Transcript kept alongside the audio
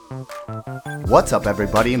What's up,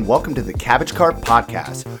 everybody, and welcome to the Cabbage Cart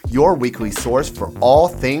Podcast, your weekly source for all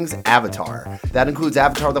things Avatar. That includes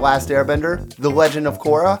Avatar: The Last Airbender, The Legend of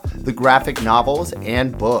Korra, the graphic novels,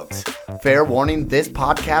 and books. Fair warning, this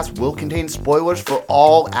podcast will contain spoilers for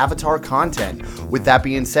all Avatar content. With that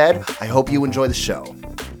being said, I hope you enjoy the show.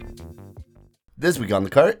 This week on the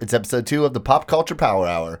cart, it's episode 2 of the Pop Culture Power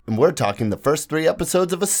Hour, and we're talking the first 3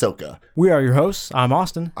 episodes of Ahsoka. We are your hosts. I'm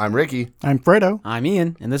Austin. I'm Ricky. I'm Fredo. I'm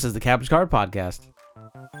Ian, and this is the Cabbage Cart Podcast.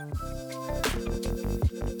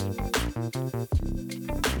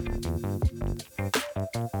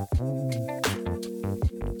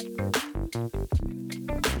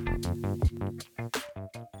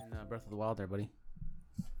 Breath of the Wild there, buddy.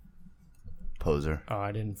 Poser. Oh,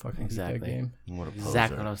 I didn't fucking get that game. What a poser.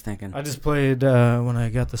 Exactly what I was thinking. I just played when I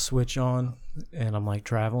got the Switch on and I'm like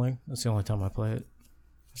traveling. That's the only time I play it.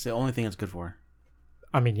 It's the only thing it's good for.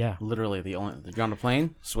 I mean, yeah. Literally, the only. If you're on a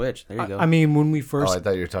plane, Switch. There you go. I mean, when we first... Oh, I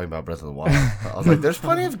thought you were talking about Breath of the Wild. I was like, there's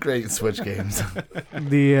plenty of great Switch games.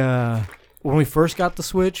 When we first got the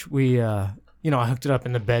Switch, we, I hooked it up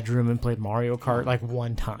in the bedroom and played Mario Kart like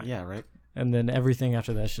one time. Yeah, right? And then everything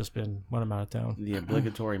after that's just been when I'm out of town. The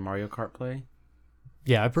obligatory Mario Kart play.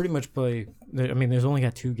 Yeah, I pretty much play... I mean, there's only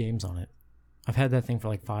got 2 games on it. I've had that thing for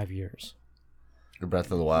like 5 years.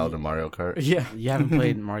 Breath of the Wild and Mario Kart. Yeah. You haven't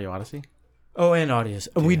played Mario Odyssey? Oh, and Odyssey.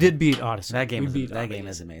 We did beat Odyssey. That game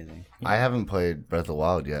is amazing. I haven't played Breath of the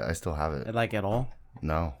Wild yet. I still have it. Like at all?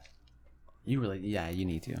 No. You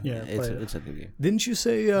need to. Yeah, it's a good game. Didn't you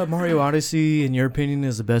say Mario Odyssey, in your opinion,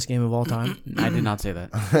 is the best game of all time? I did not say that.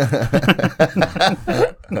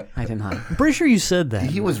 I did not. I'm pretty sure you said that.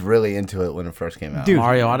 He was really into it when it first came out. Dude,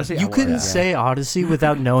 Mario Odyssey? You couldn't say Odyssey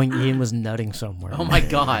without knowing Ian was nutting somewhere. Oh my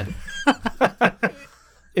god.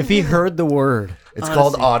 If he heard the word. It's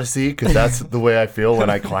called Odyssey because that's the way I feel when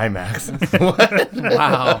I climax.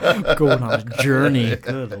 Wow. Going on a journey.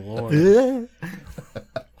 Good Lord.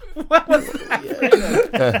 What was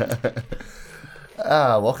that?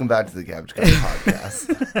 Welcome back to the Cabbage Cart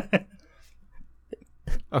Podcast.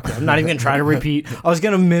 Okay, I'm not even going to try to repeat. I was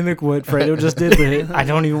going to mimic what Fredo just did, but I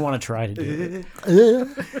don't even want to try to do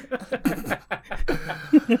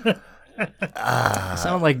it.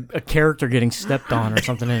 Sound like a character getting stepped on or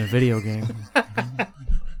something in a video game.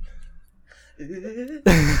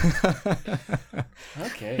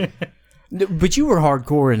 Okay. But you were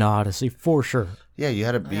hardcore in Odyssey, for sure. Yeah, you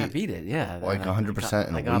had to I beat it, yeah. like 100%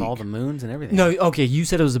 in a I got all week. the moons and everything. No, okay, you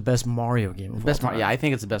said it was the best Mario game. Of Best all time. Yeah, I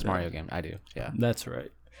think it's the best Mario game. I do, yeah. That's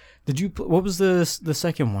right. Did you? What was the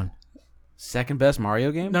second one? Second best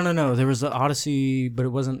Mario game? No. There was the Odyssey, but it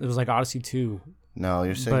wasn't. It was like Odyssey 2. No,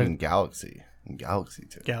 you're saying Galaxy. Galaxy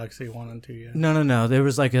 2. Galaxy 1 and 2, yeah. No. There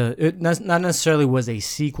was like it not necessarily was a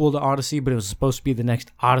sequel to Odyssey, but it was supposed to be the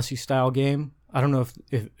next Odyssey style game. I don't know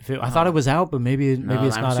if I thought it was out, but maybe it's not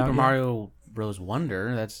out. Super Mario Bros.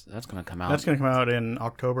 Wonder. That's gonna come out. That's going to come out in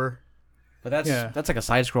October. But that's like a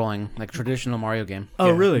side-scrolling, like traditional Mario game. Oh,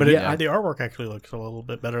 Yeah. really? But Yeah. the artwork actually looks a little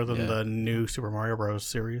bit better than the new Super Mario Bros.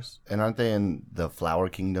 Series. And aren't they in the Flower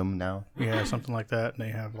Kingdom now? Yeah, something like that. And they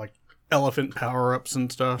have like elephant power-ups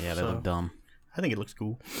and stuff. Yeah, they look dumb. I think it looks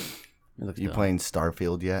cool. It looks You dumb. playing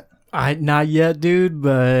Starfield yet? Not yet, dude.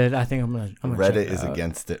 But I think I'm gonna Reddit check it is out.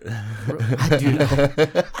 against it. Dude,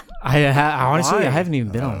 honestly, I haven't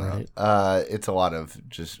even been on Reddit. It's a lot of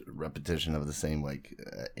just repetition of the same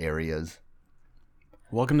areas.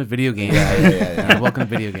 Welcome to video game. Yeah. Welcome to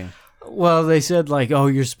video game. Well, they said like, oh,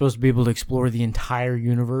 you're supposed to be able to explore the entire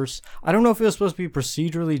universe. I don't know if it was supposed to be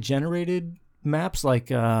procedurally generated maps like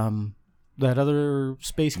that other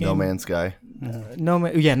space game. No Man's Sky. No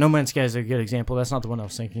Man's Sky is a good example. That's not the one I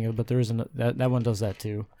was thinking of, but there is that one does that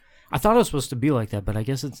too. I thought it was supposed to be like that, but I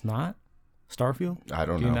guess it's not. Starfield? I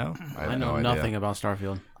don't Do know. you know? I have know no idea. nothing about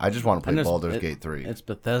Starfield. I just want to play I know Baldur's Gate 3. It's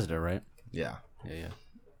Bethesda, right? Yeah.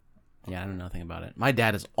 Yeah, I know nothing about it. My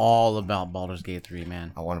dad is all about Baldur's Gate 3,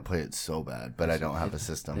 man. I want to play it so bad, but I don't have a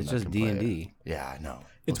system. It's that just can play D&D. it. Yeah, I know.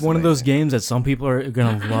 It's Looks one of those amazing. games that some people are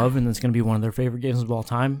going to love, and it's going to be one of their favorite games of all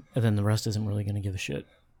time, and then the rest isn't really going to give a shit.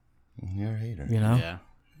 You're a hater. You know? Yeah.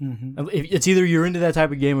 It's either you're into that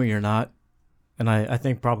type of game or you're not. And I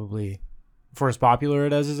think probably for as popular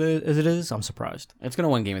as it is, I'm surprised. It's going to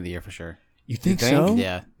win Game of the Year for sure. You think think? so?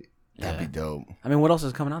 Yeah. That'd be dope. I mean, what else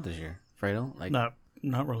is coming out this year, Fredo? Like,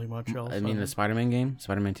 Not really much else. I mean, the Spider-Man game,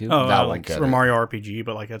 Spider-Man 2. Oh, That one like get Super it. Mario RPG,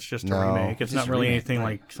 but like that's just a No. remake. It's Just not a really remake, anything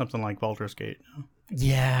right. like something like Baldur's Gate.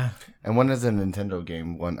 Yeah. And when is a Nintendo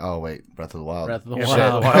game? Oh wait, Breath of the Wild. Breath of the Yeah,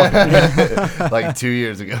 Wild. Breath of the Wild. Like 2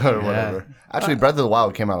 years ago or whatever. Actually, Breath of the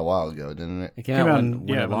Wild came out a while ago, didn't it? It came out when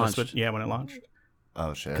yeah, it launched. when it launched.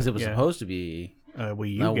 Oh shit. Because it was Yeah. supposed to be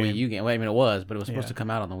Wii U No game. Wii U game. Wait, I mean, it was, but it was supposed Yeah. to come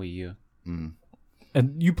out on the Wii U.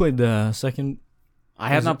 And you played the second. I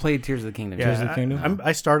have not played Tears of the Kingdom. Yeah, Tears of the Kingdom?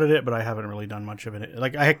 I started it, but I haven't really done much of it.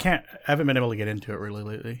 Like I haven't been able to get into it really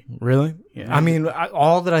lately. Really? Yeah. I mean,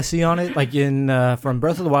 all that I see on it, like in from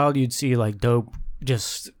Breath of the Wild, you'd see like dope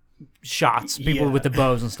just shots, people Yeah. with the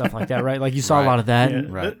bows and stuff like that, right? Like you saw a Right. lot of that. Yeah,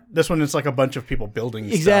 Right. This one, it's like a bunch of people building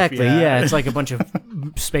stuff. Exactly. Yeah. It's like a bunch of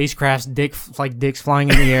spacecrafts, dicks flying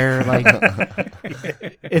in the air. Like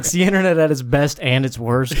it's the internet at its best and its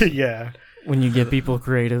worst yeah. when you get people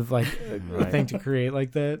creative, like a thing to create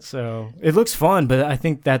like that. So it looks fun, but I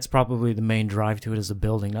think that's probably the main drive to it is the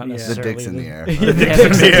building, not Yeah. The necessarily dicks in the air. Yeah, the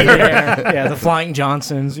dicks in the air. Yeah, the flying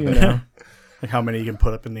Johnsons. You know. Like how many you can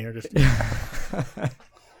put up in the air. Just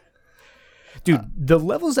Dude, the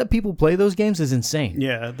levels that people play those games is insane.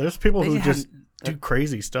 yeah. There's people They who have- just do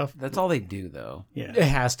crazy stuff. That's all they do, though. Yeah. It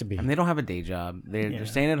has to be. I mean, they don't have a day job. They're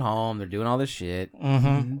staying at home. They're doing all this shit.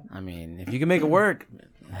 Mm-hmm. I mean, if you can make it work,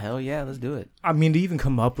 hell yeah, let's do it. I mean, to even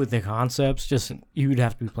come up with the concepts, just you'd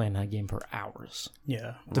have to be playing that game for hours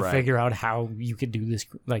Yeah. to Right. figure out how you could do this,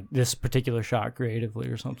 like this particular shot creatively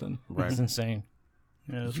or something. Right. It's insane.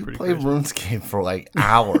 Yeah. It's You pretty play crazy. RuneScape for like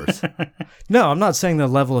hours. No, I'm not saying the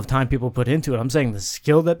level of time people put into it. I'm saying the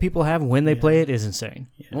skill that people have when they play it is insane.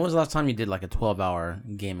 When was the last time you did like a 12-hour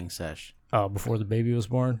gaming sesh? Oh, before the baby was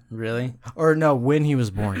born? Really? Or no, when he was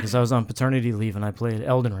born, because I was on paternity leave and I played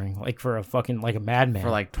Elden Ring, like for a fucking, like a madman. For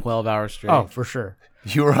like 12 hours straight? Oh, for sure.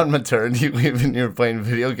 You were on maternity leave and you were playing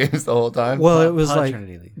video games the whole time? Well, it was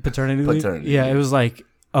Paternity like leave. paternity leave. Paternity Yeah, leave. it was like,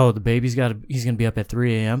 oh, the baby's he's gonna be up at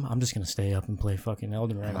 3 a.m. I'm just gonna stay up and play fucking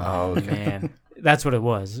Elden Ring. Oh, okay. Man. That's what it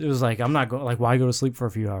was. It was like I'm not going. Like, why go to sleep for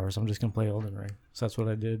a few hours? I'm just gonna play Elden Ring. So that's what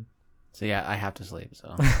I did. So yeah, I have to sleep,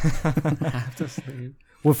 so. I have to sleep.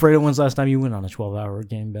 Well, Fredo, when's the last time you went on a 12-hour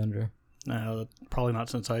game bender? No, probably not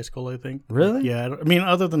since high school, I think. Really? Yeah. I mean,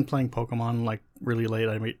 other than playing Pokemon like really late,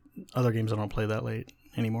 I mean, other games I don't play that late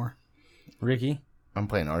anymore. Ricky? I'm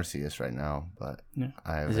playing Arceus right now, but Yeah.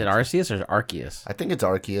 Is it Arceus or Arceus? I think it's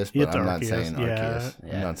Arceus, but It's I'm not Arceus, saying yeah. Arceus.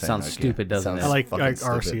 Yeah, I'm not it saying sounds Arceus. stupid, doesn't Sounds it? I like fucking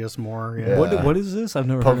stupid. Arceus more. Yeah. Yeah. What is this? I've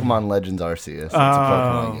never heard of Pokemon Legends Arceus. It's a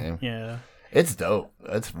Pokemon game. Yeah. It's dope.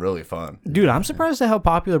 It's really fun. it. Dude, I'm surprised at how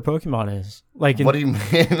popular Pokemon is. Like, What do you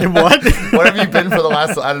mean? What? What have you been for the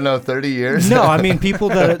last, I don't know, 30 years? no, I mean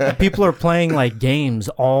people are playing like games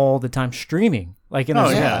all the time, streaming. Like, and Oh,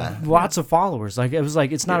 there's yeah. lots of followers. Like, it was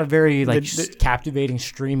like it's not a very like The- captivating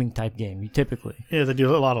streaming type game. You typically Yeah, they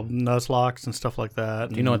do a lot of Nuzlocke and stuff like that.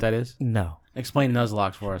 Do you know what that is? no. Explain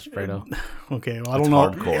Nuzlocke for us, Fredo. Okay, well, I It's don't know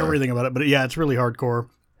hardcore. everything about it, but yeah, it's really hardcore.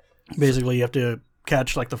 Basically, you have to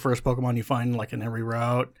catch like the first Pokemon you find like in every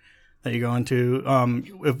route that you go into.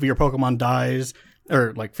 If your Pokemon dies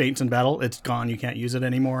or like faints in battle, it's gone. You can't use it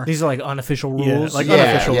anymore. These are like unofficial Yeah, rules. like Yeah,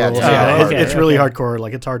 unofficial yeah, rules. it's Yeah, really it's hard. really Okay. hardcore.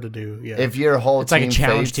 Like it's hard to do. Yeah, If your whole It's like a team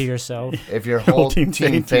challenge faints, to yourself. if your whole team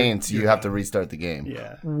team faints, you yeah. have to restart the game.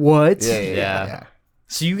 yeah. What? Yeah, yeah, yeah. Yeah. yeah.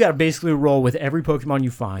 So you got to basically roll with every Pokemon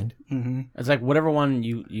you find. Mm-hmm. It's like whatever one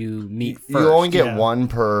you meet first. You only get yeah. one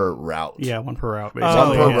per route. Yeah, one per route. One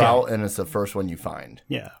Basically. per yeah. route, and it's the first one you find.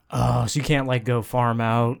 Yeah. Oh, so you can't like go farm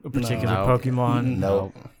out a particular No. Pokemon.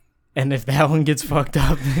 Nope. And if that one gets fucked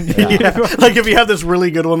up, then Yeah. Like if you have this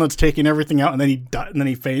really good one that's taking everything out and then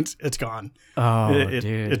he faints, it's gone. oh, It-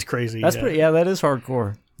 dude, it's crazy. That's yeah. pretty. Yeah, that is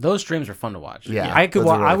hardcore. Those streams are fun to watch. Yeah. I could. those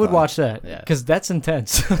are really I would fun. watch that Yeah. because that's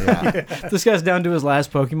intense. Yeah. This guy's down to his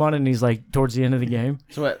last Pokemon, and he's like towards the end of the game.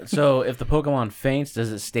 So if the Pokemon faints,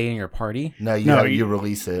 does it stay in your party? No, No, you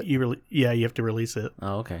release it. You have to release it.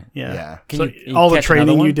 Oh, okay. Yeah. Yeah. Can So you all the catch another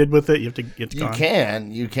training you one? did with it, it's You gone.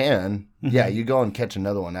 can. Mm-hmm. Yeah, you go and catch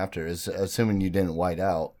another one after, assuming you didn't white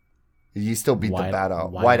out. You still beat White- the bat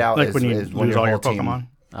out. white White out Like is when you is when lose your all whole your team Pokemon.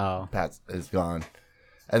 Oh. is gone.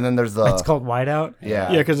 And then there's the It's called Whiteout.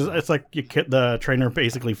 yeah, Yeah, because it's like the trainer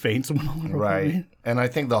basically faints when all the Pokemon right. And I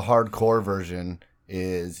think the hardcore version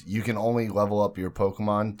is you can only level up your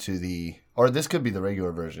Pokemon to the, or this could be the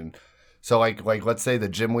regular version. So like let's say the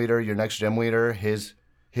gym leader, your next gym leader, his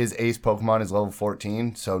ace Pokemon is level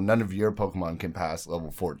 14, so none of your Pokemon can pass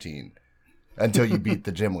level 14 until you beat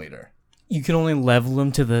the gym leader. You can only level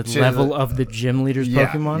them to the level of the gym leader's Yeah,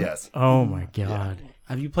 Pokemon. yes. Oh my god.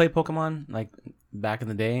 Have you played Pokemon like back in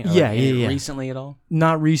the day? Or, Yeah, like, yeah. Recently at all?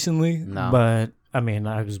 Not recently, No. but I mean,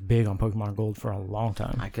 I was big on Pokemon Gold for a long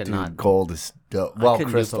time. I could Dude, not. gold is dope. I Well,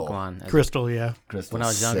 couldn't crystal. do Pokemon. Crystal, yeah. Crystal's When I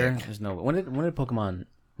was younger, sick. there's no. When did Pokemon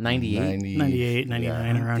 98? 98,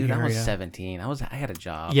 99 around Dude, here. I was yeah. 17. I had a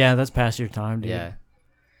job. Yeah, that's past your time, dude. Yeah.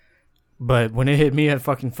 But when it hit me at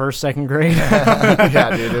fucking first, second grade,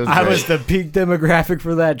 Yeah, dude, it was I great. was the peak demographic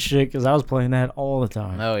for that shit because I was playing that all the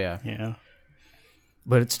time. Oh yeah. Yeah.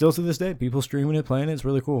 But it's still to this day, people streaming it, playing it. It's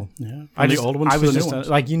really cool. Yeah. I The just, old ones I to was the new just ones.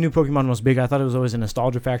 like, you knew Pokemon was big. I thought it was always a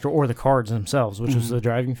nostalgia factor or the cards themselves, which was the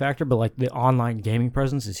driving factor. But like the online gaming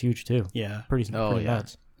presence is huge too. Yeah. Pretty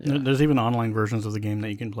nuts. There's even online versions of the game that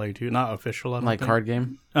you can play too. Not official, I don't Like think. card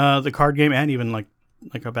game? The card game and even like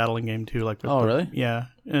a battling game too. Like Really? Yeah,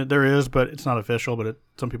 there is, but it's not official. But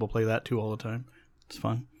some people play that too all the time. It's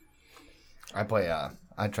fun. I play.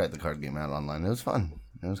 I tried the card game out online. It was fun.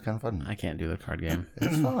 It was kind of fun. I can't do the card game.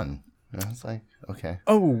 It was fun. It's like okay.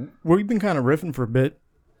 Oh, we've been kind of riffing for a bit,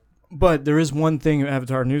 but there is one thing in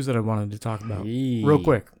Avatar news that I wanted to talk about real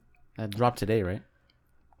quick. That dropped today, right?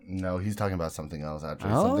 No, he's talking about something else.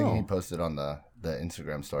 Actually, Oh. something he posted on the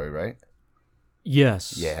Instagram story, right?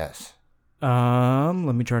 Yes. Yes. Let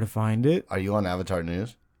me try to find it. Are you on Avatar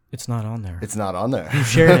News? It's not on there. It's not on there. Who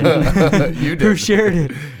shared it? You did. Who shared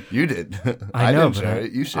it? You did. I know, didn't but share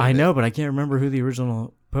it. You shared I it. know, but I can't remember who the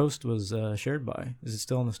original post was shared by. Is it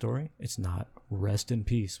still in the story? It's not. Rest in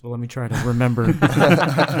peace. Well, let me try to remember.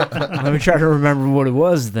 Let me try to remember what it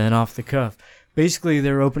was then, off the cuff. Basically,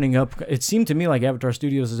 they're opening up. It seemed to me like Avatar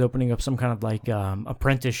Studios is opening up some kind of like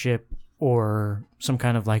apprenticeship or some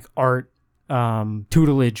kind of like art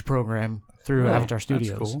tutelage program through Avatar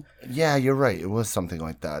Studios. That's cool. Yeah, you're right. It was something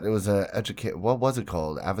like that. It was a What was it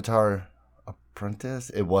called? Avatar Apprentice?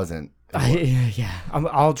 It wasn't.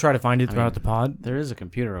 I'll try to find it throughout the pod. There is a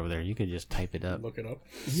computer over there. You could just type it up. Look it up.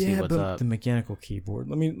 See what's up. The mechanical keyboard.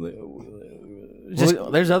 Let me.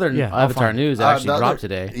 Well, there's other I'll Avatar find it. news that actually the dropped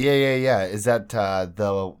other- today. Yeah. Is that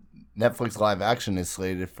the Netflix live action is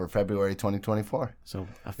slated for February 2024? So It's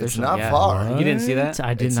officially, not yeah. far. You didn't see that?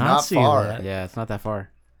 I did It's not not see far. that. Yeah, it's not that far.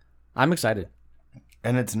 I'm excited.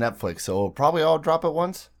 And it's Netflix, so we'll probably all drop at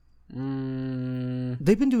once. They've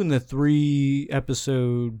been doing the 3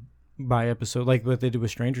 episode by episode, like what they did with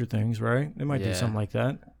Stranger Things, right? They might do Yeah. something like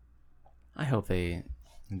that. I hope they.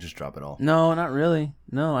 And just drop it all. No, not really.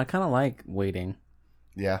 No, I kind of like waiting.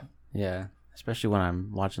 Yeah. Yeah, especially when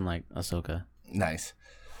I'm watching like Ahsoka. Nice.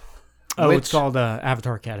 Oh, Which- it's called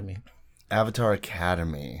Avatar Academy. Avatar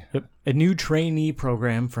Academy. Yep. A new trainee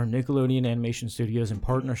program from Nickelodeon Animation Studios in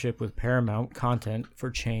partnership with Paramount Content for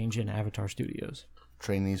Change and Avatar Studios.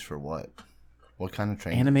 Trainees for what? What kind of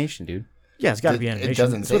training? Animation, dude. Yeah, it's got to be It animation.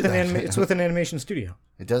 doesn't it's say with an that. it's with an animation studio.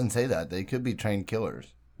 It doesn't say that. They could be trained killers.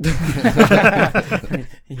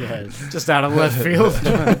 Yes. Just out of left field.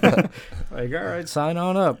 Like, all right, sign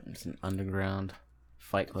on up. It's an underground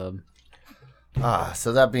fight club.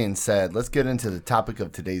 So that being said, let's get into the topic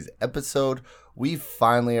of today's episode. We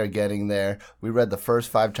finally are getting there. We read the first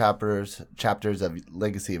 5 chapters of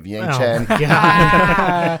Legacy of Yang Chen.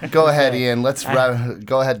 Go ahead, Ian.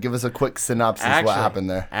 Go ahead. Give us a quick synopsis of what happened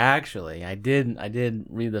there. Actually, I did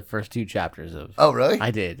read the first 2 chapters of. Oh, really? I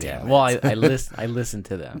did. Yeah. Well, I listened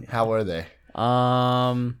to them. How were they?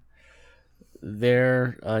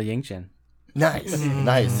 They're Yang Chen. Nice.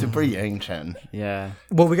 Nice. Super Yang Chen. Yeah.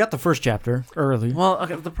 Well, we got the first chapter early. Well,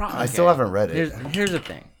 okay. The problem. I still haven't read it. Here's the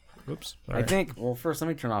thing. Oops. I think. Well, first, let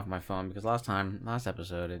me turn off my phone because last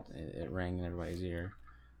episode, it rang in everybody's ear.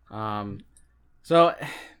 So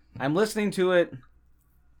I'm listening to it.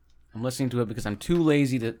 Because I'm too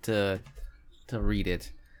lazy to read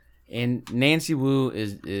it, and Nancy Wu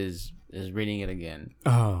is reading it again.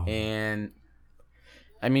 Oh. And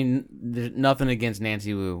I mean, there's nothing against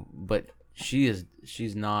Nancy Wu, but she's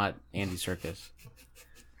not Andy Serkis.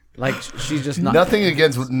 Like, she's just not. Nothing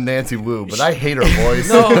against Nancy Wu, but I hate her voice.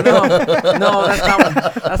 No, that's not.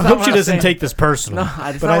 That's I not hope what she I'm doesn't saying. take this personal. No,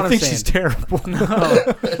 that's but not I what think I'm she's saying. terrible.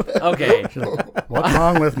 No. Okay. What's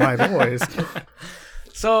wrong with my voice?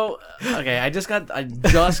 So, okay, I just got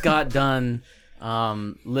done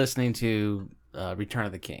listening to Return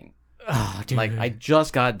of the King. Oh, dude. Like, I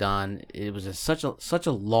just got done. It was such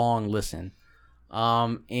a long listen.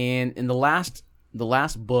 And in the last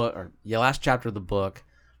book, or last chapter of the book,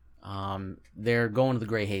 they're going to the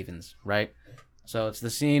Grey Havens, right? So it's the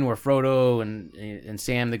scene where Frodo and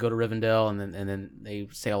Sam, they go to Rivendell, and then they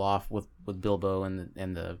sail off with Bilbo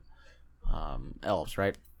and the elves,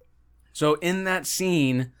 right? So in that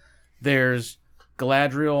scene, there's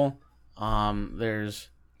Galadriel, there's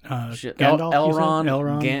Gandalf,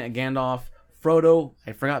 Elrond, Gandalf, Frodo.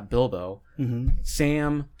 I forgot Bilbo. Mm-hmm.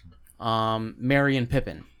 Sam, Merry, and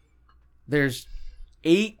Pippin. There's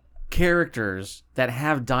 8 characters that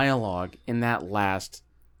have dialogue in that last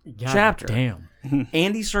chapter. Damn.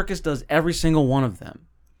 Andy Serkis does every single one of them,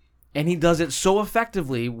 and he does it so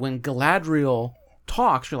effectively. When Galadriel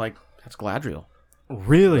talks, you're like, "That's Galadriel.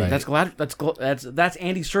 Really? Right. That's that's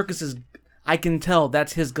Andy Serkis's. I can tell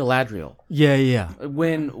that's his Galadriel." Yeah.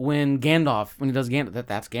 When he does Gandalf,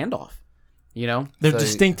 that's Gandalf. You know, They're So-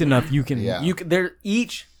 distinct enough. You can. Yeah. they're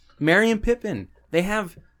each Merry and Pippin. They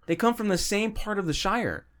come from the same part of the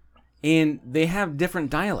Shire, and they have different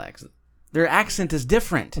dialects. Their accent is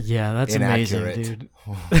different. Yeah, that's Inaccurate. amazing,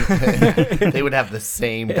 dude. They would have the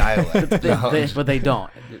same dialect. No. But they don't.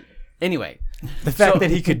 Anyway, The fact So-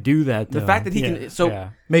 that he could do that, though. the fact that he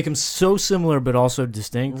can make him so similar but also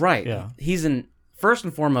distinct. right. Yeah. He's first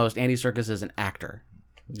and foremost, Andy Serkis is an actor.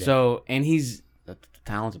 So, and he's a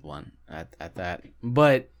talented one at that.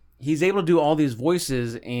 But he's able to do all these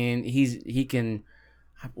voices, and he can.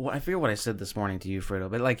 I forget what I said this morning to you, Fredo,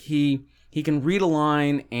 but like he can read a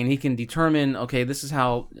line and he can determine, okay, this is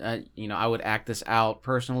how I would act this out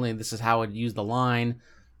personally. This is how I would use the line.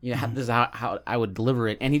 This is how I would deliver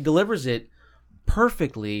it, and he delivers it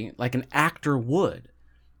perfectly, like an actor would.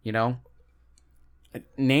 You know,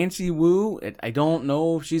 Nancy Wu. I don't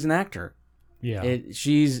know if she's an actor. Yeah.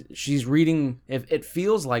 She's reading. It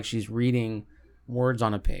feels like she's reading words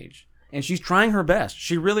on a page, and she's trying her best.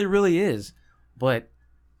 She really, really is, but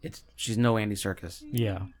she's no Andy Serkis.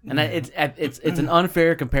 Yeah. And it's an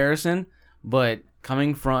unfair comparison, but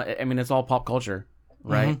coming from, I mean, it's all pop culture,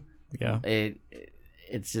 right? Yeah.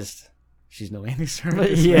 It's just she's no Andy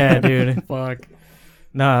Serkis. Yeah, dude. Fuck.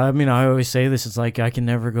 No, I mean, I always say this. It's like I can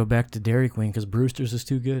never go back to Dairy Queen because Brewster's is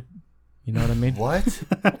too good. You know what I mean? What?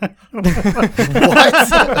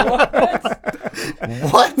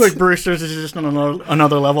 What? Like Brewster's is just on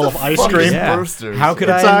another level of ice Fuck cream. is Yeah. Brewster's? How could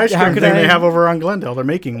It's I? an ice How cream could thing they I? have over on Glendale. They're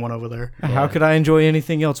making one over there. How could I enjoy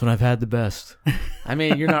anything else when I've had the best? I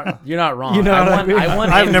mean, you're not wrong. You know what I mean? I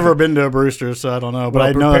want I've Andy- never been to a Brewster's, so I don't know. But Well,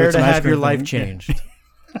 I know that prepare it's to an ice have cream your life thing. changed.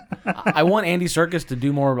 I want Andy Serkis to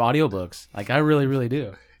do more audiobooks. Like I really, really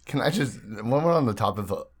do. Can I just, when we're on the topic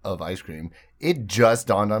of ice cream, it just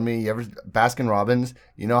dawned on me. You ever, Baskin Robbins,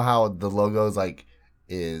 you know how the logo is like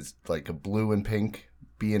a blue and pink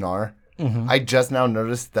B&R? I just now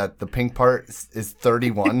noticed that the pink part is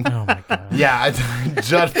 31. Oh my god. Yeah, I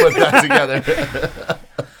just put that together.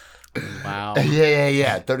 Wow.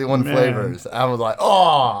 Yeah. 31 flavors. I was like,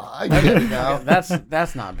 oh, I get it now.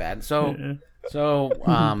 That's not bad. So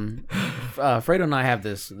Fredo and I have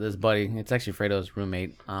this buddy. It's actually Fredo's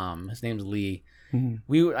roommate. His name's Lee.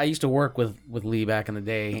 I used to work with Lee back in the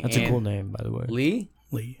day. That's a and cool name, by the way. Lee.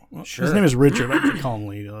 Lee. Well, Sure. His name is Richard. I could call him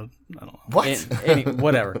Lee. I don't know. What?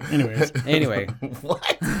 Whatever. Anyways, Anyway,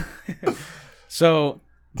 What? so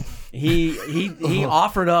he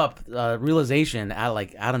offered up realization out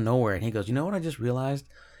of nowhere, and he goes, "You know what? I just realized.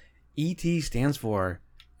 ET stands for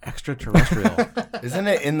extraterrestrial." Isn't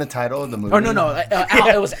it in the title of the movie? Oh no! Al,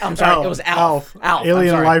 it was. I'm sorry. Alf. It was Alf. Alf. Alf.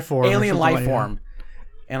 Alien I'm sorry. life form or Alien something life like that. form.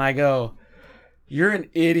 And I go, "You're an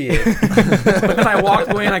idiot." But then I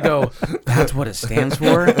walked away and I go, "That's what it stands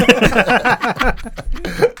for."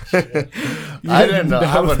 I didn't know.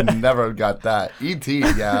 I would have never got that. E.T.,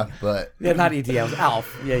 yeah, but Yeah, not ET. I was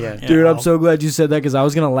Alf. Yeah. Dude, I'm so glad you said that because I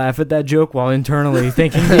was gonna laugh at that joke while internally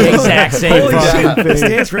thinking the exact same Holy fucking shit! It thing.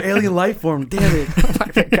 stands for alien life form. Damn it!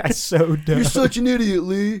 That guy's so dumb. such an idiot,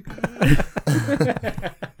 Lee.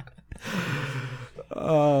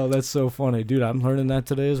 Oh, that's so funny, dude. I'm learning that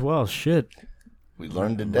today as well. Shit. We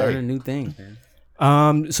learned Learning today. new things,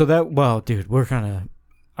 man. So dude, we're kind of.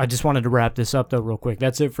 I just wanted to wrap this up though, real quick.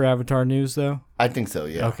 That's it for Avatar news, though. I think so,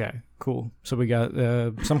 yeah. Okay, cool. So we got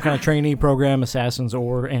some kind of trainee program, assassins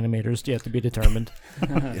or animators yet to be determined.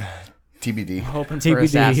 TBD. Hoping for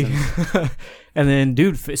assassins. TBD. And then,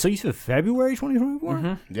 dude, so you said February 2024?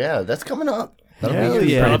 Mm-hmm. Yeah, that's coming up. That'll Hell be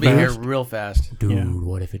yeah. That'll be here fast. real fast. Dude, Yeah.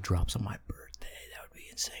 what if it drops on my birthday? That would be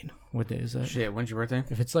insane. What day is that? Shit, when's your birthday?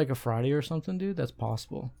 If it's like a Friday or something, dude, that's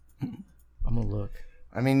possible. I'm gonna look.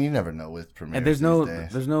 I mean, you never know with premieres And there's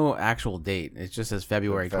these days. no actual date. It just says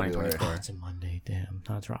February February. 2024. It's a Monday. Damn,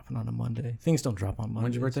 not dropping on a Monday. Things don't drop on Monday.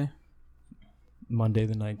 When's your birthday? Monday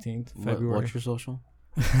the 19th, February. What's your social?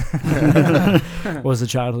 Was the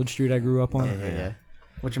childhood street I grew up on? Yeah.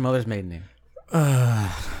 What's your mother's maiden name? All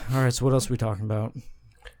right, so what else are we talking about?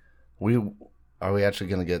 Are we actually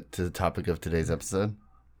going to get to the topic of today's episode?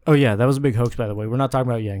 Oh yeah, that was a big hoax, by the way. We're not talking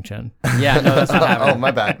about Yang Chen. Yeah, no, that's not Oh, happening.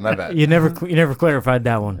 my bad. You never clarified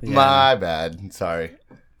that one. My bad. Sorry.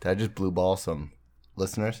 Did I just blue ball some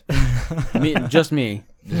listeners? Just me.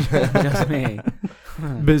 Just me.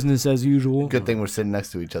 Business as usual. Good thing we're sitting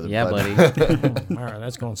next to each other. Yeah, bud. buddy. All right,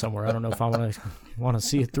 that's going somewhere. I don't know if I want to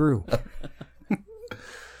see it through.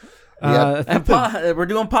 Yeah. We're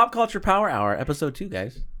doing Pop Culture Power Hour, episode 2,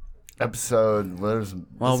 guys. Episode. Well, this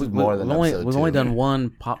is more than we've only episode we've 2. only done one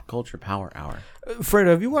Pop Culture Power Hour. Fredo,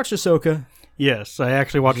 have you watched Ahsoka? Yes, I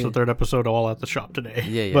actually watched the third episode all at the shop today.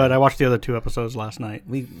 Yeah. But I watched the other 2 episodes last night.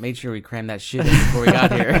 We made sure we crammed that shit in before we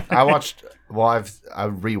got here. I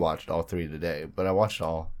rewatched all 3 today, but I watched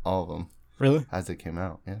all of them Really? as it came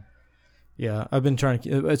out. Yeah. Yeah, I've been trying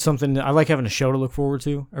to. It's something I like having a show to look forward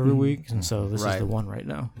to every week, and so this is the one right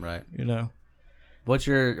now. Right. You know, What's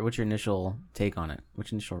your initial take on it?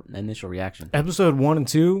 What's your initial reaction? episode 1 and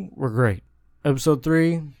 2 were great. Episode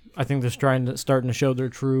 3, I think they're starting to show their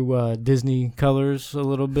true Disney colors a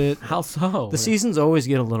little bit. How so? The seasons always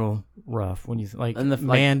get a little rough when you like And the-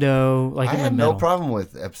 Mando, like I in the had middle. no problem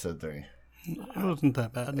with episode 3. It wasn't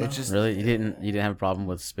that bad. No. It just Really? You didn't have a problem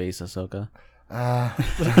with Space Ahsoka?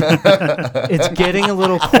 It's getting a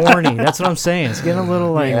little corny. That's what I'm saying. It's getting a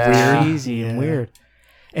little like cheesy and weird.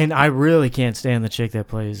 And I really can't stand the chick that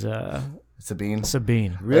plays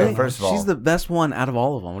Sabine. Really? First of all, She's the best one out of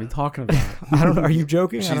all of them. What are you talking about? I don't know. Are you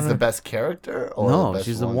joking? I she's don't the know. best character. Or No, the best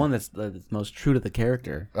she's the one that's most true to the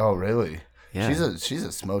character. Oh, really? Yeah. She's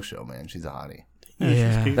a smoke show, man. She's a hottie.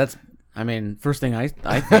 Yeah. She's cute. First thing I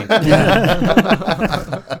think.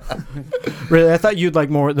 Really, I thought you'd like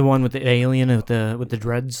more the one with the alien with the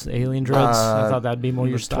dreads, the alien dreads. I thought that'd be more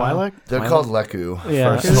your style. Twi'lek? They're called Leku.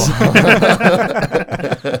 Yeah. First of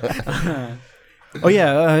all. Oh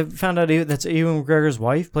yeah, I found out that's Ewan McGregor's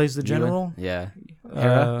wife plays the general. Yeah.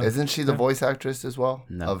 Hera? Isn't she the voice actress as well?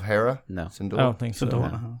 No. Of Hera? No. Syndulla? I don't think so.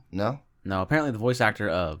 No? No, apparently the voice actor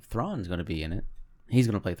of Thrawn is going to be in it. He's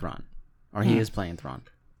going to play Thrawn. Or he is playing Thrawn.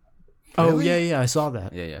 Oh Really? yeah, I saw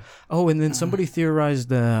that. Yeah. Oh, and then somebody theorized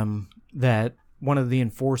that one of the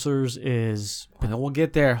enforcers is. We'll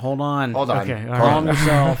get there. Hold on. Hold on. Okay, all Calm right.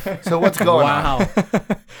 yourself. So what's going on? Wow.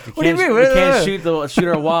 What do you mean? We can't shoot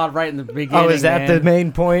her wad right in the beginning. Oh, is that man. the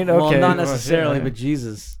main point? Okay. Well, not necessarily, Yeah. but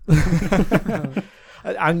Jesus.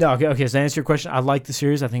 I'm no okay. So to answer your question, I like the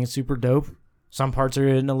series. I think it's super dope. Some parts are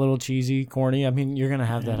in a little cheesy, corny. I mean, you're gonna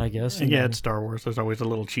have that, I guess. Yeah, it's Star Wars. There's always a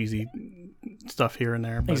little cheesy stuff here and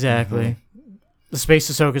there. But Exactly. The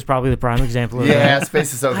Space Ahsoka is probably the prime example of Yeah, that.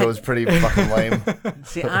 Space Ahsoka was pretty fucking lame.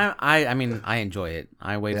 See, I mean, I enjoy it.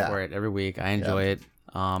 I wait Yeah. for it every week. I enjoy it.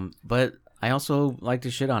 But I also like to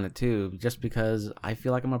shit on it too, just because I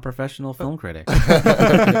feel like I'm a professional film critic.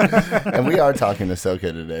 And we are talking Ahsoka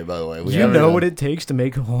today, by the way. Do you know what it takes to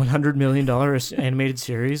make a $100 million animated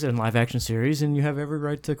series and live action series, and you have every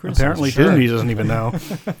right to criticize. apparently Sure. Disney doesn't even know.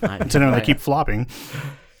 Considering they keep flopping.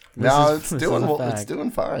 No, This it's is doing a it's fact.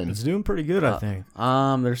 doing fine. It's doing pretty good, I think.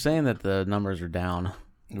 They're saying that the numbers are down.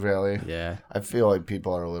 Really? Yeah, I feel like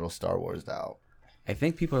people are a little Star Wars'd out. I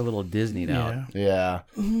think people are a little Disneyed out. Yeah.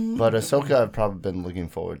 Yeah. But Ahsoka I've probably been looking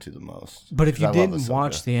forward to the most. But if 'Cause you I love didn't Ahsoka.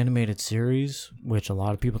 watch the animated series, which a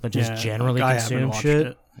lot of people that just Yeah, generally I haven't consume watched shit,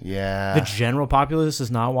 it. Yeah. the general populace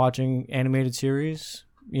is not watching animated series,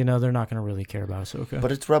 they're not going to really care about Ahsoka.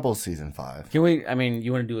 But it's Rebels season 5. Can we? I mean,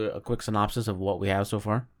 you want to do a quick synopsis of what we have so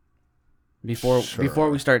far before Sure.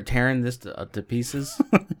 we start tearing this to pieces?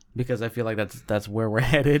 Because I feel like that's where we're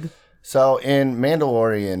headed. So in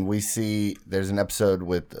Mandalorian, we see there's an episode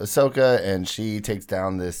with Ahsoka, and she takes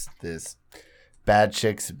down this bad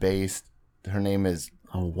chick's base. Her name is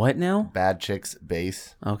Oh, what now? Bad Chick's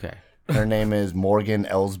Base. Okay. Her name is Morgan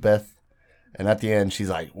Elsbeth. And at the end, she's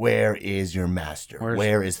like, "Where is your master?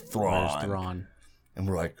 Where is Thrawn?" Where's Thrawn? And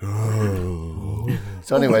we're like, "Oh."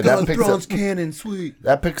 So anyway, that picks up canon, sweet.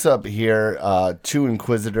 That picks up here. 2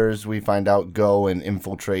 Inquisitors, we find out, go and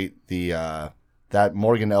infiltrate the. That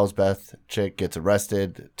Morgan Elsbeth chick gets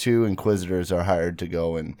arrested. 2 Inquisitors are hired to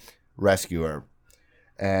go and rescue her,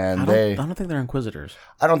 and I don't think they're Inquisitors.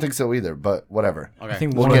 I don't think so either, but whatever. Okay. I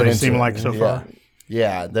think We'll one get of They into seem it. like so far.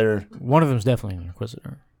 Yeah, they're one of them's definitely an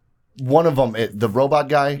Inquisitor. one of them. The robot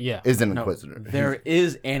guy, Yeah. is an No, Inquisitor. there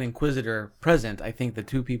is an Inquisitor present. I think the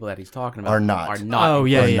 2 people that he's talking about Are not. Oh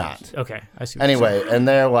yeah, Or yeah. not. Okay, I see. What you're Anyway, and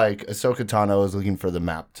they're like, Ahsoka Tano is looking for the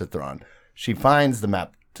map to Thrawn. She finds the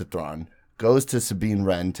map to Thrawn, goes to Sabine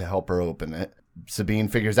Wren to help her open it. Sabine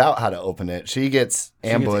figures out how to open it. She gets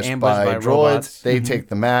ambushed by droids. robots. They take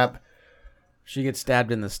the map. She gets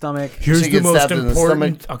stabbed in the stomach. Here's She the gets most stabbed in the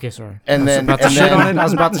important. stomach. Okay, sorry. And then- I was about to and shit then- on it. I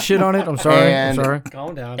was about to shit on it. I'm sorry. I'm sorry.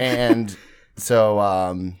 Calm down. And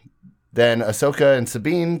so then Ahsoka and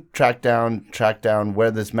Sabine track down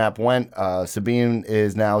where this map went. Sabine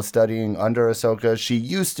is now studying under Ahsoka. She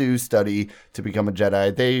used to study to become a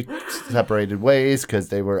Jedi. They separated ways because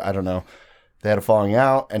they were, I don't know, they had a falling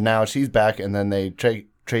out. And now she's back, and then they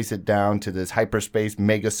trace it down to this hyperspace,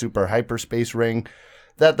 mega super hyperspace ring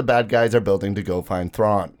that the bad guys are building to go find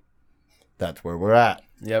Thrawn. That's where we're at.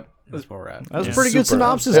 Yep. That's where we're at. That was a pretty good Super.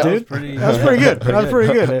 synopsis, Yeah. dude. That was pretty good. That was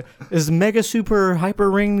pretty good. Is Mega Super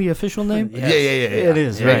Hyper Ring the official name? Yeah. It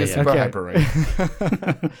is, Mega right, super okay. hyper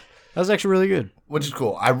ring. That was actually really good. Which is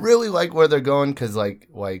cool. I really like where they're going because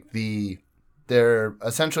they're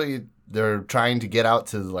essentially they're trying to get out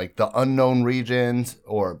to like the unknown regions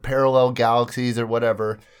or parallel galaxies or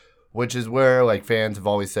whatever, which is where like fans have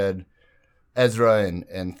always said Ezra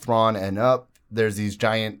and Thrawn end up. There's these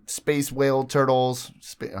giant space whale turtles.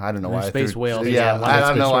 I don't know why. Space whales. Yeah, I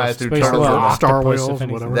don't know why I threw Space turtles in whale, there. Star octopus, whales, if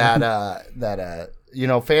anything. whatever.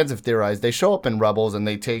 That fans have theorized they show up in Rebels and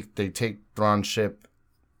they take Thrawn's ship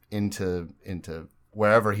into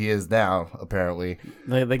wherever he is now, apparently.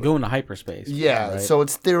 They go into hyperspace. Yeah, right? so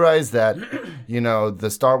it's theorized that, the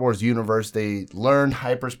Star Wars universe, they learned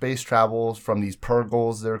hyperspace travel from these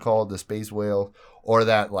Purgles, they're called, the space whale, or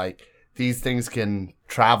that, like, these things can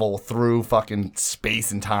travel through fucking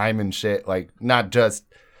space and time and shit, like, not just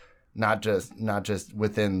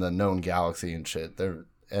within the known galaxy and shit.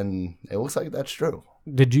 And it looks like that's true.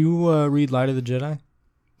 Did you read Light of the Jedi?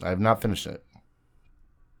 I have not finished it.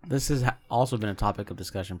 This has also been a topic of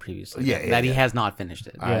discussion previously. Yeah, that he has not finished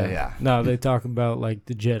it. Yeah. No, they talk about like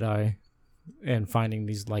the Jedi and finding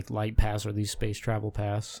these like light paths or these space travel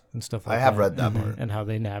paths and stuff like that. I have read that part. And how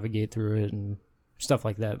they navigate through it and stuff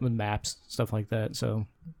like that with maps, stuff like that. So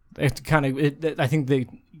it kind of, I think they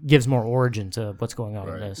gives more origin to what's going on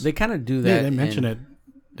in this. They kind of do that. Yeah, they mention it,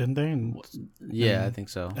 didn't they? In I think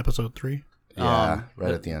so. episode 3. Yeah,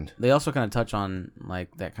 right at the end. They also kind of touch on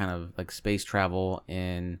like that kind of like space travel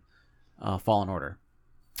in Fallen Order.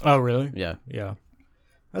 Oh, really? Yeah. Yeah.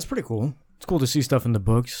 That's pretty cool. It's cool to see stuff in the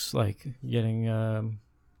books, like getting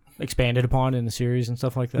expanded upon in the series and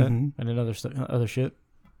stuff like that, and in other shit.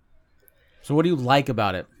 So what do you like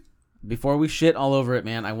about it? Before we shit all over it,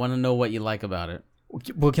 man, I want to know what you like about it.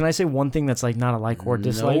 Well, can I say one thing that's like not a like or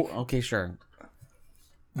dislike? No? Okay, sure.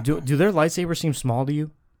 Do their lightsabers seem small to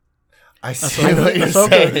you? I see what you're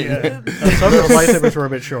saying. Some of the lightsabers were a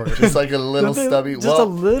bit shorter. Just like a little stubby. Just a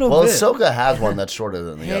little well, bit. Ahsoka has one that's shorter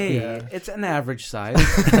than the Hey, other. it's an average size.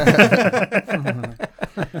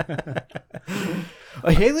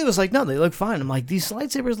 Haley was like, no, they look fine. I'm like, these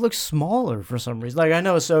lightsabers look smaller for some reason. Like, I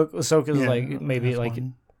know Ahsoka's like maybe like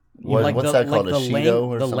What's that called? A Shido length,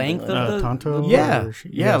 or the something? length of the Tonto?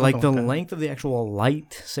 yeah, like the something that. length of the actual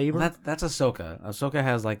lightsaber. That's Ahsoka. Ahsoka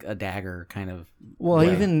has like a dagger kind of. Well,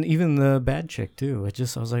 Yeah. even the bad chick too.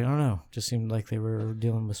 I was like, I don't know. Just seemed like they were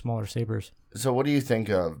dealing with smaller sabers. So, what do you think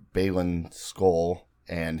of Balin Skull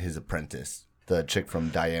and his apprentice, the chick from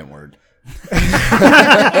Diane Word?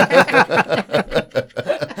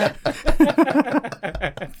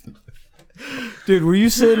 Dude, were you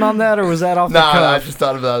sitting on that or was that off the Nah, I cuff? just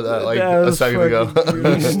thought about that like That a was second ago.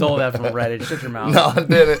 You stole that from Reddit. Shut your mouth. No, I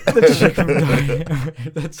didn't. The chick from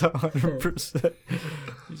Diane. That's 100%.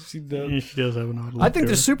 She does. She does have an odd look I think to they're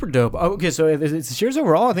her. super dope. Okay, so the series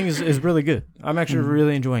overall, I think is really good. I'm actually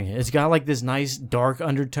really enjoying it. It's got like this nice dark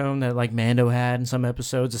undertone that like Mando had in some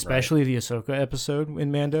episodes, especially the Ahsoka episode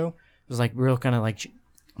in Mando. It was like real kind of like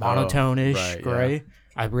monotone-ish right, gray. yeah.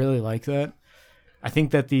 I really like that. I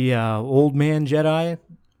think that the old man Jedi,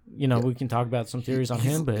 we can talk about some theories on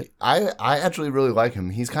him, but I actually really like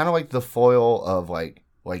him. He's kind of like the foil of like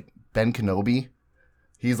Ben Kenobi.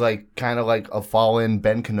 He's like kind of like a fallen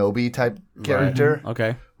Ben Kenobi type character,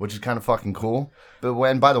 Okay. which is kind of fucking cool. But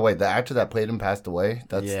by the way, the actor that played him passed away.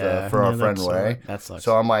 That's Yeah. for our Yeah, friend that's, Ray. That sucks.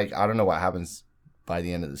 So I'm like, I don't know what happens by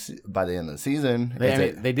the end of the season.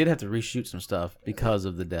 They did have to reshoot some stuff because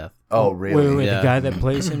of the death. Oh really? wait, Yeah. the guy that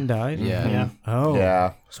plays him died? Yeah. Yeah. Oh.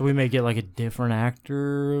 Yeah. So we may get like a different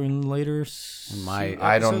actor in later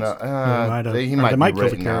I don't know. might have- He or might they be might kill the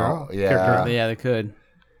written character. out. Yeah. Character. Yeah, they could.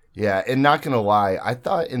 Yeah, and not gonna lie, I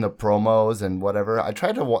thought in the promos and whatever, I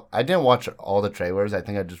tried to. I didn't watch all the trailers. I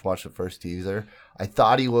think I just watched the first teaser. I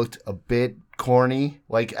thought he looked a bit corny.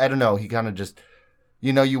 Like I don't know, he kind of just,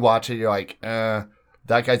 you watch it, you're like,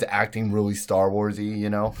 that guy's acting really Star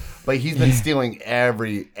Warsy, But he's been stealing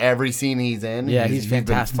every scene he's in. Yeah, he's been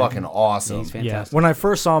fantastic. fucking awesome. He's Yeah. fantastic. When I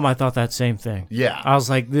first saw him, I thought that same thing. Yeah. I was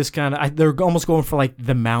like, this kind of, they're almost going for like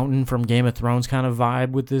the Mountain from Game of Thrones kind of vibe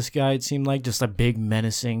with this guy. It seemed like just a big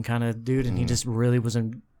menacing kind of dude, and he just really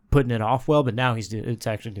wasn't putting it off well. But now it's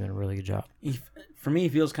actually doing a really good job. For me, he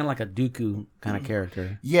feels kind of like a Dooku kind of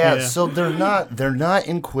character. Yeah, Yeah. so they're not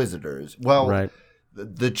Inquisitors. Well, Right.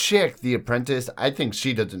 The chick, the apprentice, I think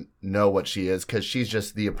she doesn't know what she is because she's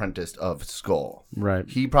just the apprentice of Skull. Right.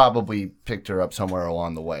 He probably picked her up somewhere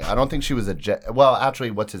along the way. I don't think she was a Jedi. Well,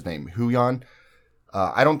 actually, what's his name? Huyon.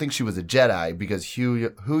 I don't think she was a Jedi because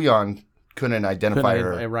Huyon couldn't identify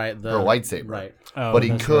her lightsaber. Right. Oh, But he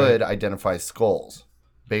that's could identify skulls,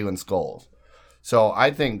 Balin skulls. So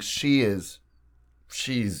I think she's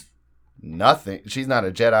nothing. She's not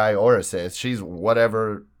a Jedi or a Sith. She's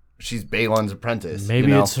whatever she's Balin's apprentice. Maybe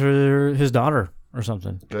you know? it's his daughter or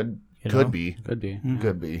something. Could know? be. Could be.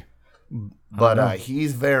 Could be. But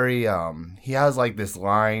he's very he has like this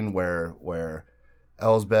line where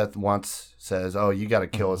Elsbeth once says, "Oh, you got to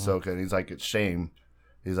kill Ahsoka," and he's like, "It's shame."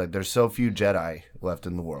 He's like, "There's so few Jedi left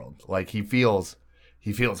in the world." Like he feels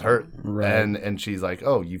hurt, Right. and she's like,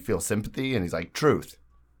 "Oh, you feel sympathy?" And he's like, "Truth,"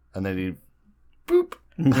 and then he, boop.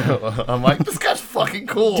 I'm like, this guy's fucking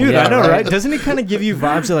cool, Dude, Yeah, I know, right? right? Doesn't it kind of give you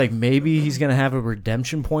vibes of like maybe he's gonna have a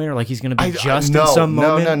redemption point, or like he's gonna be just in some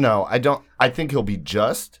moment? No. I don't. I think he'll be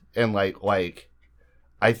just, and like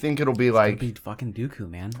I think it'll be like, It'll be fucking Dooku,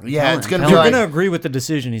 man. Yeah, it's gonna be You're like- gonna agree with the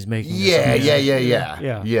decision he's making.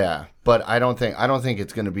 yeah. But I don't think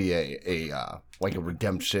it's gonna be a like a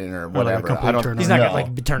redemption or whatever. complete I don't. turn He's not no, gonna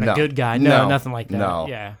like turn a no, good guy. No, nothing like that. No.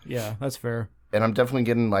 Yeah, that's fair. And I'm definitely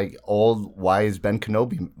getting like old wise Ben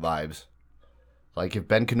Kenobi vibes. Like if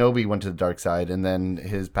Ben Kenobi went to the dark side and then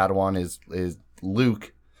his Padawan is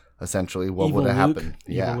Luke, essentially, what Evil would have Luke? happened?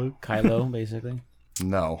 Yeah. Kylo, basically.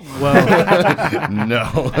 No. Well,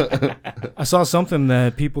 No. I saw something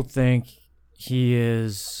that people think he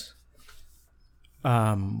is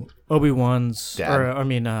Obi-Wan's, Dad. or I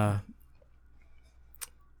mean,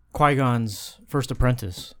 Qui-Gon's first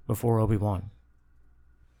apprentice before Obi-Wan.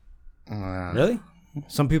 Really?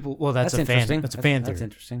 Some people, well, that's a fan. interesting. That's a fan theory. That's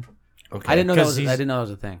interesting. Okay. I didn't know that 'Cause was. I didn't know that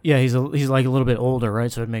was a thing. Yeah, he's like a little bit older,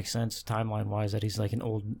 right? So it makes sense timeline wise that he's like an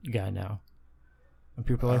old guy now. And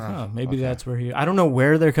people are like, oh, maybe okay. that's where he. I don't know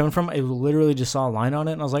where they're coming from. I literally just saw a line on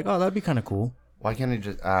it, and I was like, oh, that'd be kind of cool. Why can't he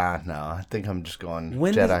just? No. I think I'm just going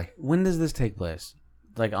When Jedi. when does this take place?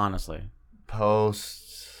 Like honestly, Post.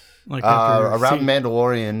 Like after Around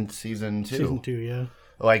Mandalorian season 2. season 2, yeah.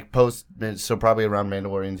 Like post. So probably around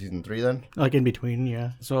Mandalorian season 3 then. Like in between,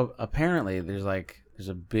 yeah. so apparently there's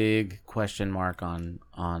a big question mark on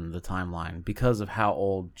the timeline because of how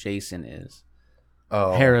old Jason is,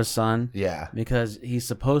 Oh. Hera's son. Yeah. Because he's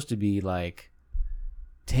supposed to be like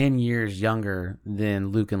 10 years younger than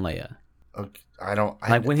Luke and Leia. Okay. I don't.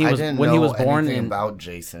 Like when he I was- didn't when he know was born anything in- about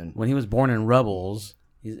Jason. When he was born in Rebels,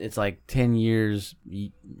 it's like 10 years,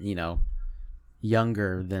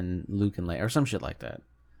 younger than Luke and Leia, or some shit like that.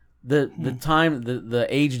 The time, the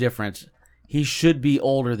age difference, he should be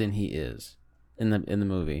older than he is in the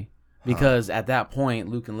movie, because at that point,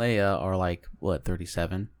 Luke and Leia are like what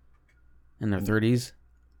 37, in their 30s.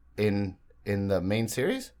 In the main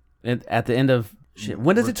series. And at the end of shit,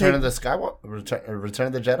 when does Return it of take? the Skywalker? Return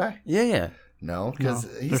of the Jedi? Yeah, No, because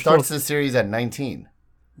No, he they're starts still- the series at 19.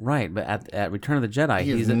 right. But at Return of the Jedi,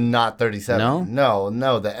 He's he's not 37. No?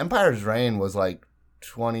 No. The Empire's reign was like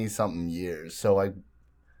 20 something years.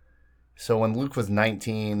 So when Luke was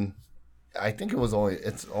 19, I think it's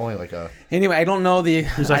only like a. Anyway, I don't know the.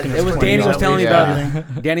 like in It was his Danny 20s, was telling me yeah.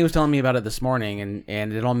 about it. Danny was telling me about it this morning,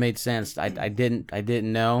 and it all made sense. I didn't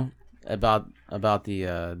know about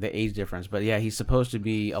the age difference, but yeah, he's supposed to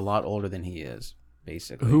be a lot older than he is,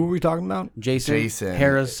 basically. Who are we talking about? Jason,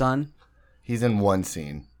 Hera's son. He's in one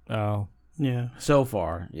scene. Oh, Yeah. So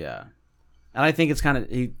far, yeah, and I think it's kind of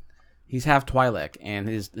he's half Twi'lek, and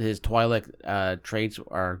his Twi'lek traits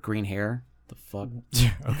are green hair. The fuck,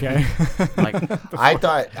 okay. like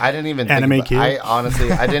I didn't even Anime think kid. I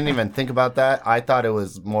honestly I didn't even think about that. I thought it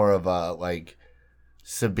was more of a like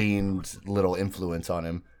Sabine's little influence on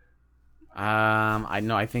him.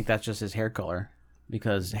 I think that's just his hair color,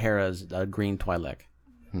 because Hera's a green Twi'lek.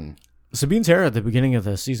 Sabine's hair at the beginning of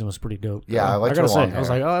the season was pretty dope. Yeah, I liked gotta her long say, hair. I was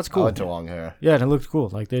like, oh, that's I cool. liked her long hair. Yeah, and it looked cool.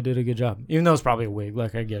 Like they did a good job, even though it's probably a wig.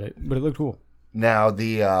 Like I get it, but it looked cool. Now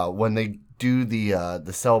the when they do the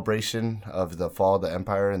celebration of the fall of the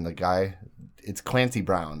Empire and the guy, it's Clancy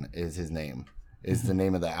Brown is his name, is the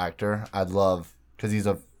name of the actor. I'd love, because he's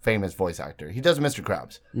a famous voice actor. He does Mr.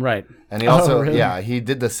 Krabs, Right. and he also really? he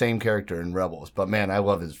did the same character in Rebels. But man, I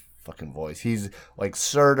love his fucking voice. He's like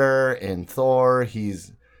Surtur in Thor. He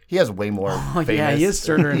has way more. Oh, famous, yeah, he is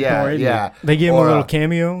Surtur in yeah, Thor, isn't he? Yeah, They gave him Or, a little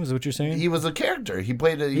cameo. Is what you're saying? He was a character. He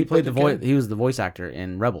played The voice. He was the voice actor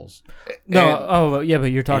in Rebels, no. and- Oh, yeah,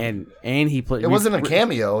 but you're talking. and he played. It wasn't a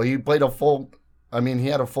cameo. He played a full. I mean, he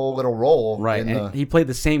had a full little role. right, in and the, he played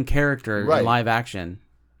the same character Right. in live action.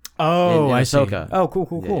 Oh, in I see. Ahsoka. Oh,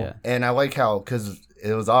 cool. Yeah. and I like how, because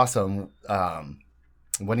it was awesome.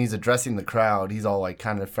 When he's addressing the crowd, he's all like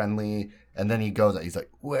kind of friendly, and then he goes, he's like,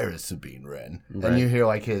 "Where is Sabine Wren?" Right. And you hear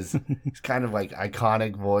like his kind of like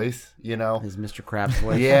iconic voice, you know? His Mr. Krabs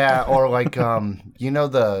voice. Yeah, or like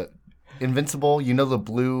the Invincible, the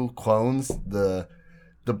blue clones, the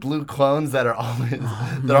blue clones that are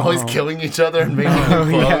always killing each other and making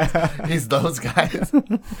new clones. yeah. He's those guys.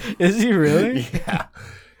 Is he really? Yeah.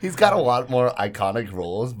 He's got a lot more iconic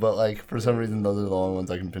roles, but like for some reason those are the only ones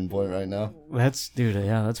I can pinpoint right now. That's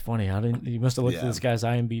that's funny. You must have looked at Yeah. this guy's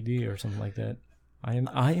IMDb or something like that.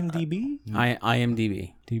 IMDb?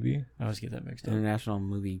 IMDb, DB? I always get that mixed up. International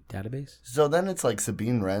Movie Database. So then it's like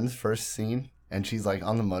Sabine Wren's first scene, and she's like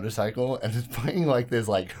on the motorcycle, and it's playing like this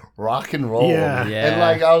like rock and roll. Yeah. And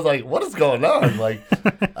like I was like, what is going on? Like,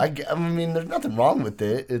 I mean, there's nothing wrong with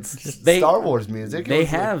it. It's Star Wars music. They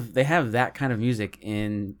have that kind of music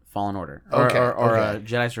in Fallen Order or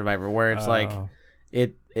Jedi Survivor, where it's like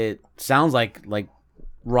it sounds like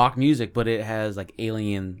rock music, but it has like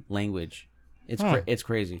alien language. It's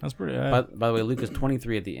crazy. That's pretty. By the way, Luke is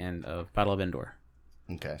 23 at the end of Battle of Endor.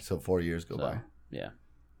 Okay, so 4 years go by. Yeah.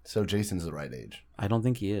 So Jason's the right age. I don't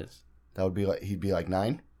think he is. That would be like he'd be like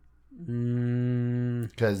 9.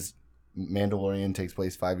 Because Mandalorian takes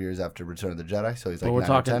place 5 years after Return of the Jedi, so he's like 9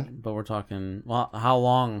 or 10. But we're talking. Well, how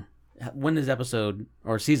long? When does episode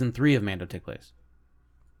or season 3 of Mando take place?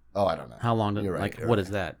 Oh, I don't know. How long? You're right, Like, you're what right.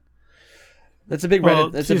 is that? That's a big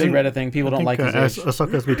Reddit. That's a big Reddit thing. People don't like his age.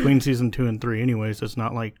 Ahsoka's between season 2 and 3, anyways. It's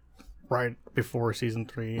not like right before season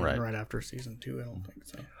 3 and right after season 2. I don't think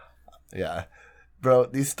so. Yeah. Bro,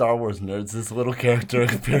 these Star Wars nerds, this little character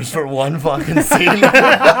appears for one fucking scene. Dude,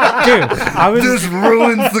 I was Just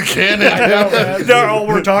ruins the canon. No, all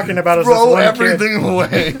we're talking about is Throw this one everything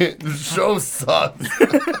away. The show sucks.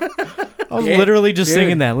 I was literally just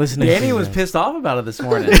singing that, listening. Danny to was that. pissed off about it this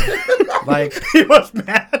morning. Like kid. He was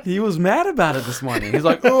mad. he was mad about it this morning. He's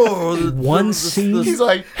like, "Oh, One scene. He's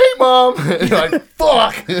like, hey, Mom. And you're like,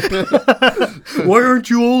 fuck. Why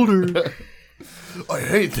aren't you older? I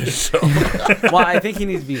hate this show. Well, I think he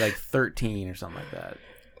needs to be like 13 or something like that.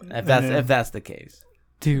 If that's the case,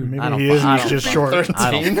 Dude, Maybe I don't he fu- is. I He's don't just fuck- short. 13.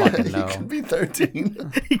 I don't fucking know. He could be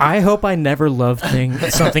 13. I hope I never loved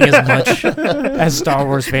something as much as Star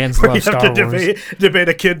Wars fans We love have Star to Wars. debate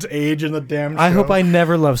a kid's age in the damn show. I hope I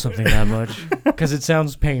never love something that much because it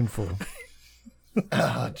sounds painful.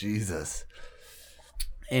 Oh, Jesus.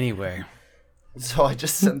 Anyway, So I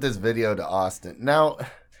just sent this video to Austin. Now,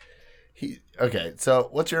 okay, so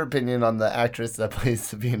what's your opinion on the actress that plays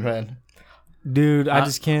Sabine Wren? Dude, I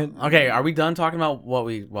just can't. okay, are we done talking about what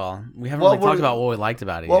we haven't Well, really talked we're- about what we liked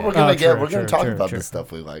about it Well, yet. we're gonna true, we're gonna true, talk true, about true. the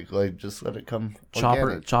stuff we like. Like, just let it come.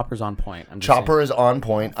 organic. Chopper's on point. I'm just Chopper is on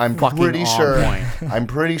point. I'm Fucking pretty on sure. point. I'm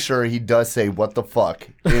pretty sure he does say "what the fuck"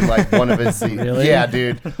 in like one of his scenes. Really? Yeah,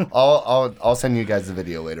 dude. I'll send you guys the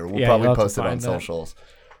video later. We'll Yeah, probably you'll have to post it on find that. socials.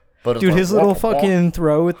 But it's Dude, like, his little wah, wah. fucking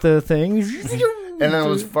throw with the thing. And then it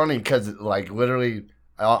was funny because like literally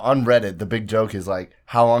on Reddit, the big joke is like,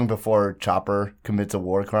 how long before Chopper commits a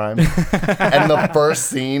war crime? And the first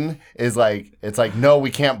scene is like, it's like, no,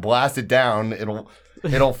 we can't blast it down.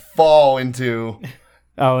 It'll fall into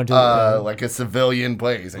Oh, into like a civilian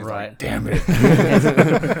place. And he's Right. like, damn it.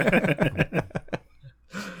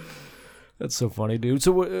 That's so funny, dude.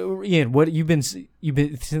 So, Ian, what you've been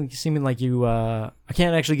seeming like you? I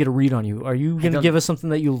can't actually get a read on you. Are you gonna don't- give us something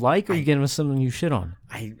that you like, or are you giving us something you shit on?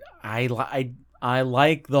 I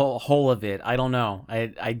like the whole of it. I don't know.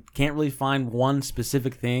 I can't really find one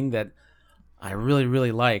specific thing that I really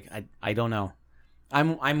really like. I don't know.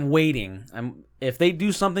 I'm waiting. If they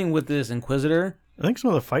do something with this Inquisitor, I think some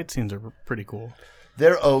of the fight scenes are pretty cool.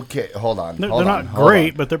 They're okay. Hold on. They're hold on, not hold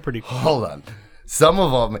great, on. but they're pretty cool. Hold on. Some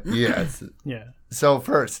of them, yes. Yeah. So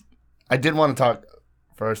first, I did want to talk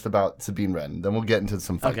first about Sabine Wren. Then we'll get into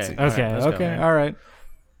some fight Okay. scenes. Okay, Alright, let's go, okay, man. all right.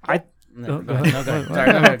 no, Oh, go ahead. No, go ahead. no,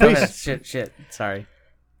 Sorry, no, go please. ahead. Shit. Sorry.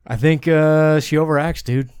 I think she overacts,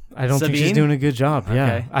 dude. I don't think she's Sabine? doing a good job.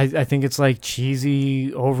 Yeah, Okay. I think it's like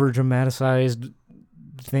cheesy, over dramatized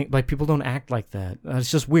thing. Like people don't act like that.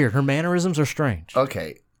 It's just weird. Her mannerisms are strange.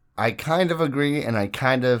 Okay. I kind of agree, and I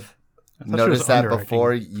kind of thought she was noticed that underacting.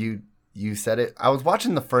 before you said it. I was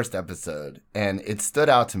watching the first episode, and it stood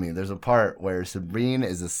out to me. There's a part where Sabine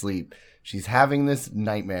is asleep. She's having this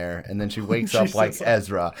nightmare, and then she wakes up like says-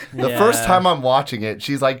 Ezra. The Yeah. first time I'm watching it,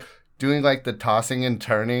 she's like doing like the tossing and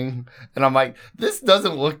turning, and I'm like, this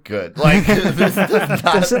doesn't look good. Like this does not.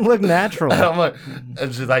 Doesn't look natural. And I'm like,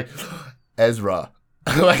 and she's like, Ezra.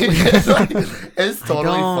 It's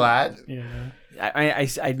totally don't- flat. Yeah.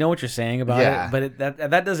 I know what you're saying about Yeah. it, but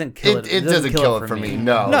that doesn't kill it. It doesn't kill it for me.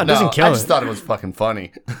 No, No, it doesn't kill I just it. thought it was fucking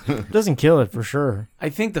funny. Doesn't kill it for sure. I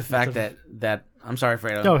think the fact that I'm sorry,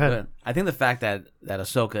 Fredo. Go ahead. but I think the fact that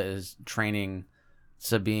Ahsoka is training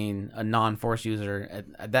Sabine, a non-Force user,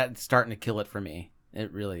 that's starting to kill it for me.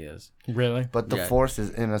 It really is. Really? But the Yeah. Force is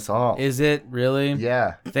in us all. Is it really?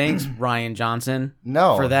 Yeah. Thanks, Ryan Johnson,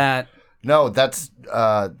 No. for that. No, that's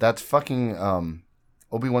fucking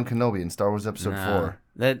Obi-Wan Kenobi in Star Wars Episode 4.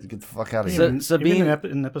 That Get the fuck out of So- here. Sabine-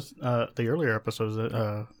 in the earlier episodes,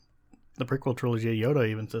 the prequel trilogy, Yoda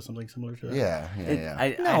even says something similar to that.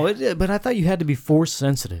 Yeah. No, but I thought you had to be force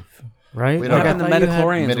sensitive, right? We What don't Like, I happened to thought you had-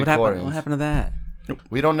 Metachlorians? Midichlorians. What happened to that?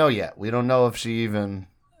 We don't know yet. We don't know if she even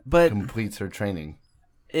But completes her training.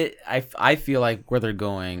 I feel like where they're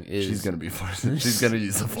going is She's gonna be forced. She's gonna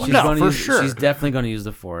use the force. No, gonna for use, sure. She's definitely going to use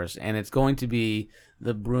the Force, and it's going to be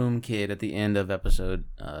the broom kid at the end of episode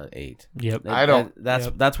 8. Yep.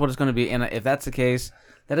 That's what it's going to be, and if that's the case,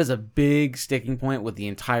 that is a big sticking point with the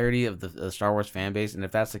entirety of the Star Wars fan base. And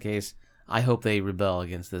if that's the case, I hope they rebel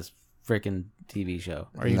against this freaking TV show.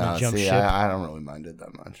 Are you gonna jump ship? I don't really mind it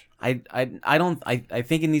that much. I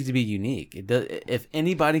think it needs to be unique. It does, if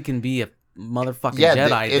anybody can be a motherfucking Yeah,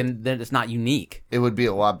 Jedi, then it's not unique. It would be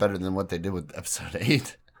a lot better than what they did with episode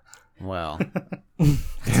 8. Well,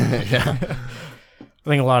 Yeah. I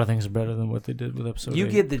think a lot of things are better than what they did with episode. you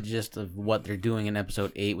 8. get the gist of what they're doing in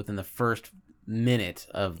episode 8 within the first minute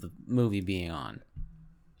of the movie being on.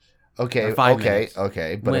 Okay, Or 5 minutes.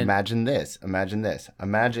 okay. But When- imagine this.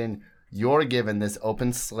 Imagine you're given this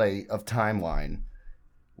open slate of timeline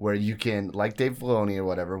where you can, like Dave Filoni or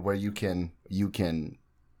whatever, where you can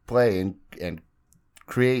play and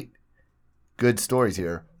create good stories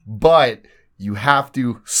here, but you have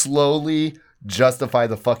to slowly justify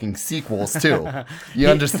the fucking sequels too. You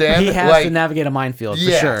understand? He has to navigate a minefield for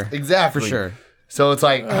yeah, sure. exactly. For sure. So it's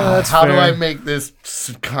like, that's how do fair. I make this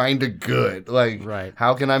kind of good? Like, Right.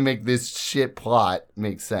 how can I make this shit plot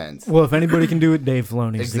make sense? Well, if anybody can do it, Dave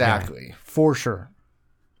Filoni's the guy. Exactly. For sure.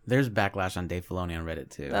 There's backlash on Dave Filoni on Reddit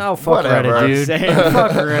too. Oh, fuck Whatever. Reddit, dude.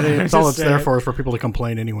 Fuck Reddit. That's all Just it's there say for is for people to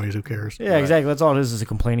complain anyways. Who cares? it. Yeah, exactly. That's all it is a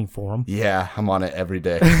complaining forum. Yeah, I'm on it every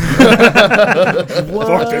day. Fuck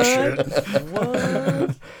this shit.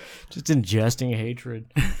 What? Just ingesting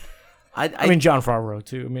hatred. I I mean, John Favreau,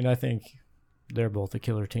 too. I mean, I think they're both a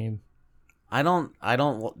killer team. I don't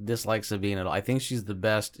dislike Sabine at all. I think she's the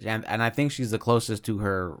best, and I think she's the closest to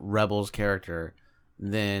her Rebels character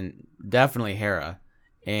than definitely Hera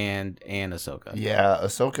and Ahsoka. Yeah,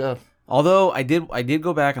 Ahsoka. Although I did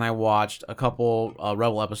go back and I watched a couple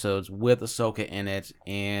Rebel episodes with Ahsoka in it,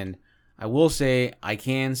 and I will say I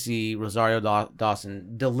can see Rosario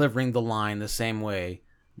Dawson delivering the line the same way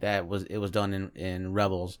that it was done in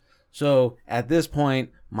Rebels. So at this point,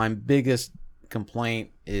 my biggest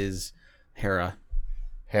complaint is Hera.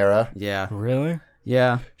 Hera. Yeah, Really?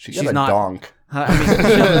 yeah. She's she's a not. donk.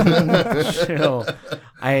 I mean, chill.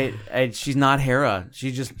 She's not Hera.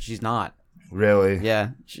 She's not. Really?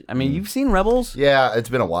 Yeah. I mean, you've seen Rebels. Yeah, it's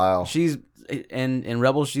been a while. She's in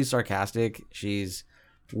Rebels. She's sarcastic. She's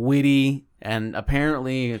witty, and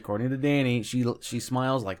apparently, according to Danny, she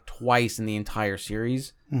smiles like twice in the entire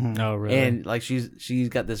series. Oh, really? And like she's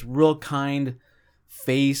got this real kind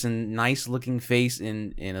face and nice looking face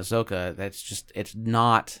in Ahsoka. That's just it's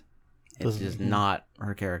just not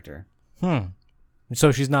her character.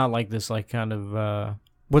 So she's not like this, like kind of.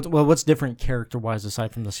 What's different character-wise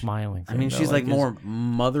aside from the smiling? I mean, thing, she's though? like more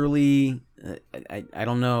motherly. I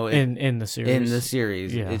don't know in the series. in the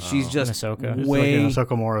series. Yeah. She's just In Ahsoka. It's way. like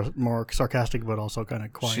Ahsoka more sarcastic, but also kind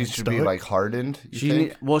of quiet. She should be stoic. like hardened. You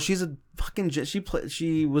think? Well, she's a fucking.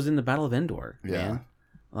 She was in the Battle of Endor. Yeah. Man.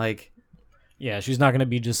 Like Yeah, she's not going to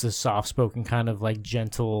be just this soft-spoken kind of like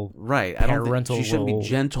gentle. right. I don't think Parental she shouldn't be role.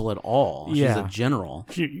 gentle at all. Yeah. She's a general.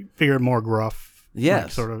 She figured more gruff. Yes.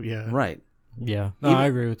 like, sort of. Yeah. Right. Yeah, no, Even- I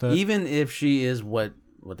agree with that. Even if she is what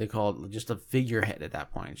they call just a figurehead at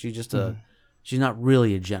that point, she's just she's not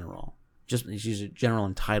really a general. She's a general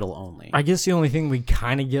in title only. I guess the only thing we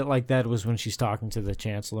kind of get like that was when she's talking to the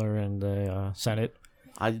Chancellor and the Senate.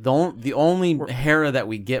 The only Hera that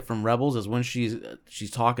we get from Rebels is when she's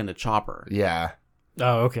talking to Chopper. Yeah.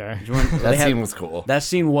 Oh, okay. That scene was cool. That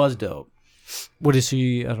scene was dope. What is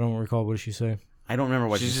she? I don't recall. What did she say? I don't remember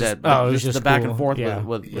what she She's said. just- But Oh, it was just the just back cool. and forth Yeah.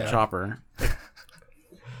 with Chopper.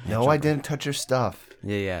 No, I didn't touch your stuff.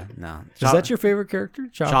 Yeah, no. Is that your favorite character?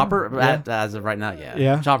 Chopper? Yeah. As of right now, yeah.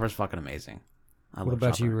 Yeah? Chopper's fucking amazing. I What love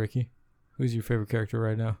about Chopper. you, Ricky? Who's your favorite character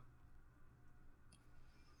right now?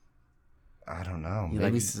 I don't know. You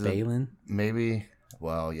Maybe like Balin? Maybe.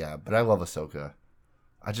 Well, yeah, but I love Ahsoka.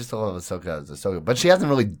 I just love Ahsoka as Ahsoka, but she hasn't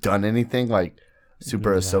really done anything like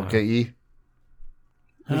super No. Ahsoka-y.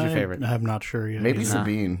 Who's your favorite? I'm not sure yet. Maybe either.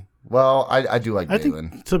 Sabine. Well, I do like I Balin.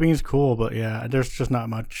 think Sabine's cool, but yeah, there's just not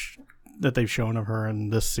much that they've shown of her in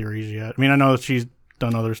this series yet. I mean, I know she's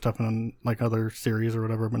done other stuff in like other series or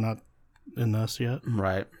whatever, but not in this yet.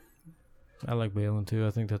 Right. I like Balin too.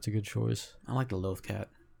 I think that's a good choice. I like the Loth Cat.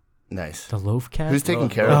 Nice. The Loaf Cat? Who's taking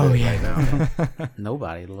care of it right now?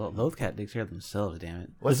 Nobody. Loth Cat takes care of themselves, damn it.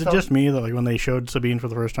 Is it just me that, like, when they showed Sabine for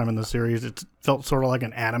the first time in the series, it felt sort of like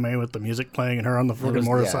an anime with the music playing and her on the fucking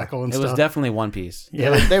motorcycle and It stuff? was definitely One Piece.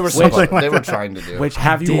 Yeah, They were trying to do. Which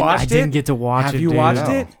have you watched I it? didn't get to watch it. Have you dude. watched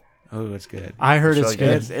No. it? Oh, it's good. I heard it's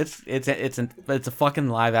really good. good. It's a fucking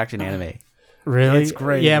live action anime. Really? It's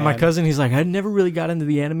great, Yeah, my man. cousin, he's like, I never really got into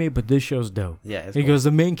the anime, but this show's dope. Yeah, it's He cool. goes,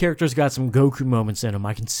 the main character's got some Goku moments in him.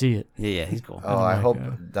 I can see it. Yeah, he's cool. Oh, Oh I my hope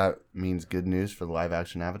God. that means good news for the live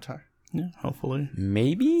action Avatar. yeah, hopefully.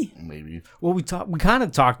 Maybe. Maybe. Well, we kind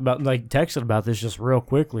of talked about, like, texted about this just real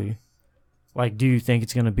quickly. Like, do you think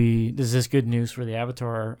it's going to be, is this good news for the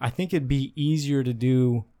Avatar? I think it'd be easier to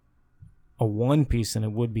do a One Piece than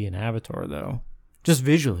it would be an Avatar, though. Just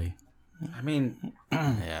visually. I mean,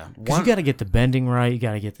 yeah. Because you got to get the bending right. You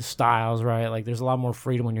got to get the styles right. Like, there's a lot more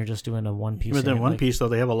freedom when you're just doing a One Piece. But then anime. One Like, Piece, though,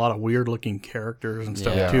 they have a lot of weird-looking characters and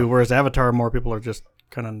stuff, Yeah. too, whereas Avatar, more people are just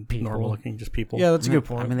kind of People. normal-looking, just people. Yeah, that's a good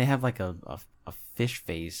point. I mean, they have like a fish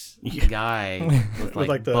face Yeah. guy with like,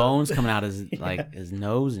 like the- bones coming out his like his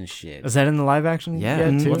nose and shit. Is that in the live action?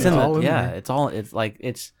 Yeah, too? what's in all the in yeah? there.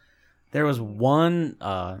 It's there was one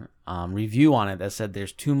review on it that said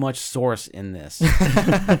there's too much source in this.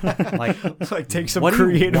 Like take some what do you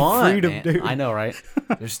creative want, freedom, man? dude. I know, right?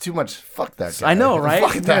 There's too much. Fuck that guy. I know, right?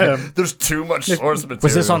 Fuck that. Yeah. There's too much source material.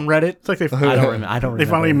 Was this on Reddit? It's like they I don't they remember.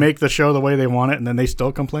 finally make the show the way they want it, and then they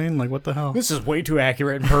still complain? Like, what the hell? This is way too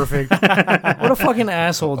accurate and perfect. What a fucking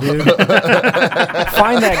asshole, dude.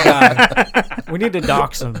 Find that guy. We need to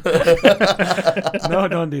dox him. No,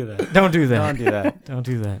 don't do that. Don't do that. Don't do that. Don't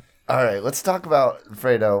do that. All right, let's talk about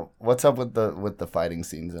Fredo. What's up with the fighting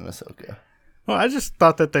scenes in Ahsoka? Well, I just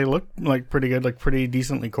thought that they looked like pretty good, like pretty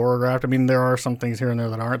decently choreographed. I mean, there are some things here and there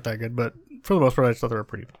that aren't that good, but for the most part, I just thought they were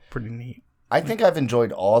pretty neat. I think I've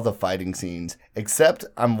enjoyed all the fighting scenes, except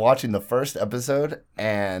I'm watching the first episode,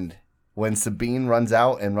 and when Sabine runs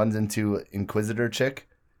out and runs into Inquisitor chick,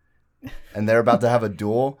 and they're about to have a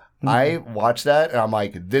duel, I watched that, and I'm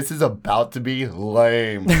like, this is about to be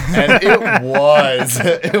lame. And it was.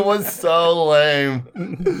 It was so lame.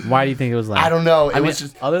 Why do you think it was like? I don't know. It I mean, was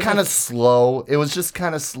just other than- kind of slow. It was just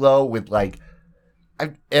kind of slow with, like,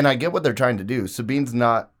 and I get what they're trying to do. Sabine's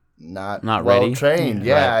not well ready? trained,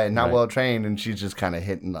 and not right. well trained, and she's just kind of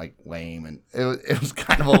hitting like lame, and it was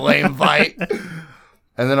kind of a lame fight.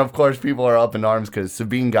 And then of course people are up in arms because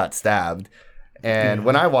Sabine got stabbed, and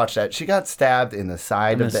when I watched that, she got stabbed in the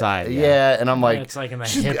side In of the side, yeah. yeah. And I'm like, it's like in the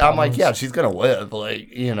she's- hip I'm like, almost. yeah, she's gonna live, like,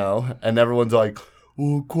 you know, and everyone's like,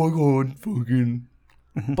 oh, Qui-Gon, fucking.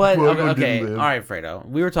 But Qui-Gon okay, didn't live. all right, Fredo.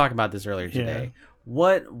 We were talking about this earlier today.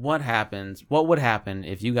 What happens? What would happen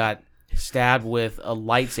if you got stabbed with a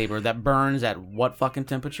lightsaber that burns at what fucking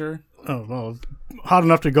temperature? Oh, well, hot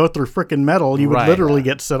enough to go through frickin' metal, you would Right. literally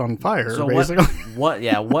get set on fire, So basically.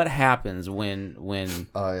 what happens when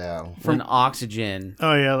Oh yeah. when oxygen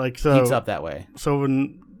Oh, yeah, like, so... heats up that way? So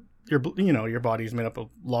when your body's made up of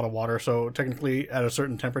a lot of water, so technically at a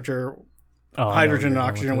certain temperature, Oh, I know hydrogen and where you're going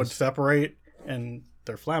oxygen with would this. separate, and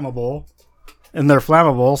they're flammable.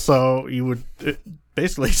 So you would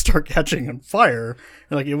basically start catching on fire.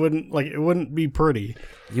 Like it wouldn't be pretty.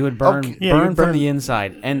 You would burn Okay. Yeah, burn you'd from burn- the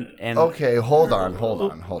inside and Okay, hold on.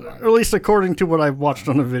 Or at least according to what I've watched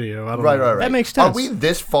on the video. I don't Right. know. That makes Are sense. we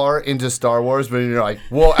this far into Star Wars, but you're like,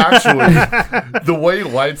 well, actually, the way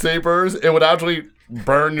lightsabers, it would actually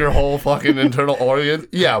burn your whole fucking internal organs?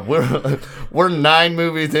 Yeah, we're 9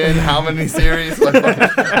 movies in. How many series? Like,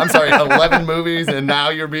 I'm sorry, 11 movies, and now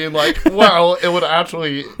you're being like, well, it would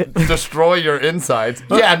actually destroy your insides.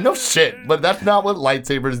 Yeah, no shit, but that's not what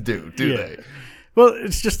lightsabers do Yeah. they? Well,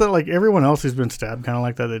 it's just that like everyone else who's been stabbed, kind of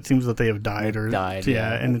like that. It seems that they have died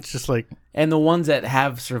yeah. and it's just like and the ones that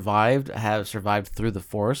have survived through the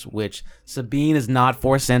Force, which Sabine is not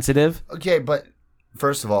Force sensitive. Okay, but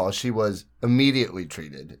first of all, she was immediately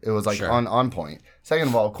treated. It was like Sure. on point. Second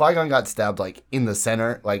of all, Qui-Gon got stabbed like in the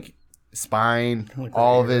center, like spine, Like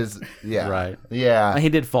all right of his Right. Yeah. He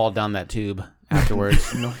did fall down that tube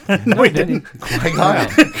afterwards. no, he didn't. Qui-Gon.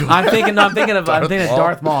 I'm thinking of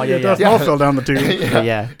Darth Maul. Yeah, Darth yeah. Maul fell down the tube.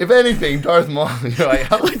 Yeah. If anything, Darth Maul, you're like,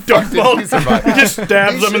 how the fuck Darth did Maul he survive? He just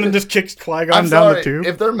stabs He them and then should've- just kicks Qui-Gon I'm down sorry, the tube.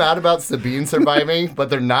 if they're mad about Sabine surviving, but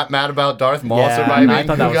they're not mad about Darth Maul Yeah, surviving, I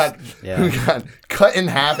thought that who got cut in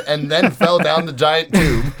half and then fell down the giant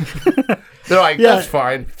tube. They're like, Yeah. that's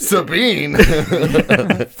fine. Sabine.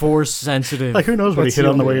 Force sensitive. Like who knows what he What's hit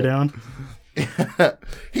on the the way only- down?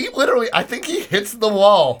 He literally, I think he hits the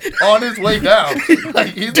wall on his way down. Like,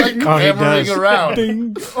 he's like Oh, he hammering does. around.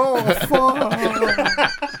 Ding. Oh,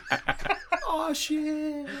 fuck. Oh,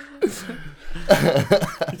 shit.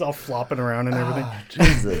 It's all flopping around and everything.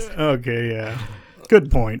 Jesus. Okay, yeah. Good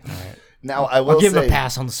point. Now I will I'll give say, him a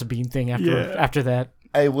pass on the Sabine thing after that.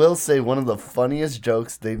 I will say one of the funniest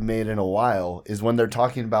jokes they've made in a while is when they're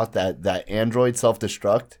talking about that android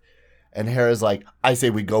self-destruct. And Hera's like, I say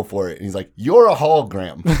we go for it. And he's like, you're a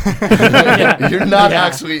hologram. You're not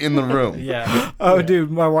actually in the room. Yeah. Oh, dude,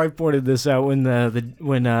 my wife pointed this out when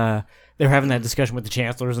when they were having that discussion with the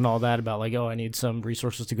chancellors and all that about like, oh, I need some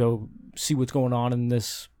resources to go see what's going on in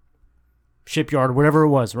this shipyard or whatever it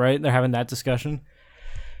was, right? They're having that discussion.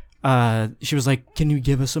 She was like, can you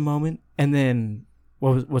give us a moment? And then,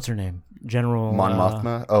 what's her name? General... Mon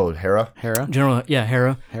Mothma? Hera? Hera?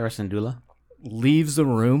 Hera. Hera Syndulla? Leaves the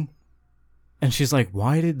room. And she's like,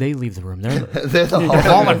 why did they leave the room? They're They're the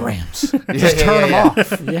holograms. Just turn them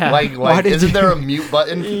off. Yeah. Like isn't there a mute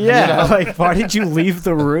button? Yeah. You know? Like, why did you leave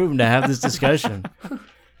the room to have this discussion?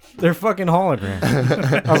 They're fucking holograms.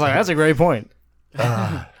 I was like, that's a great point.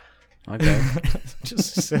 Okay.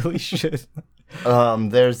 Just silly shit.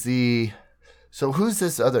 There's the... So who's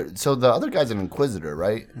this other... So the other guy's an Inquisitor,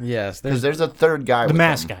 right? Yes. Because there's a third guy The with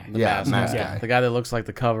mask them. guy. Yeah, mask guy. The guy that looks like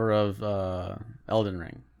the cover of Elden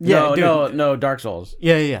Ring. Yeah, No, Dark Souls.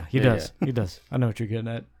 Yeah. He does. He does. I know what you're getting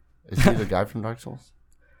at. Is he the guy from Dark Souls?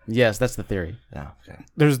 Yes, that's the theory. Yeah, okay.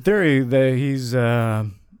 There's a theory that he's the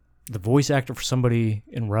voice actor for somebody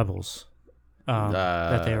in Rebels.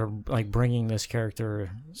 That they're like bringing this character.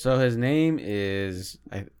 So his name is...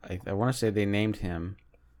 I want to say they named him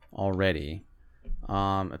already.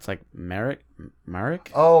 It's like Merrick?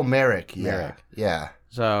 Oh, Merrick. Yeah. Merrick. Yeah.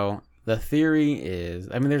 So the theory is...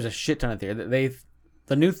 I mean, there's a shit ton of theory.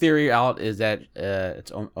 The new theory out is that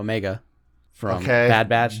it's Omega from Bad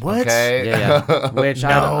Batch. What? Okay. Yeah. Which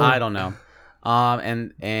No. I don't know.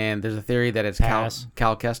 And there's a theory that it's Cal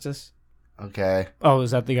Kestis. Okay. Oh,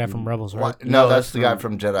 is that the guy from Rebels, right? What? No, that's the guy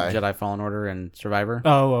from Jedi. Jedi Fallen Order and Survivor.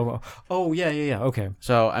 Oh, yeah. Okay.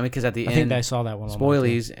 So, I mean, because at the end... I think I saw that one.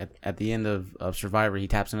 Spoilies, at the end of Survivor, he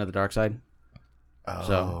taps into the dark side. Oh.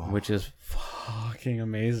 So, which is fucking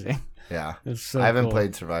amazing. Yeah. It's so I haven't cool.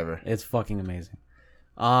 played Survivor. It's fucking amazing.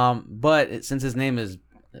 But since his name is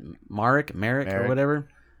Merrick or whatever,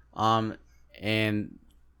 and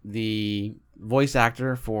the voice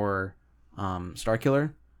actor for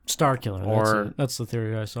Starkiller, that's the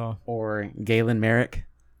theory I saw. or Galen Merrick,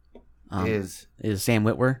 Is Sam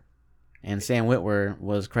Witwer, and Sam Witwer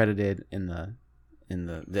was credited in the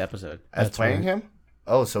episode. as playing him?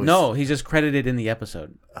 Oh, so No, he's just credited in the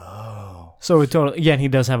episode. Oh. So it totally, yeah, and he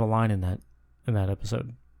does have a line in that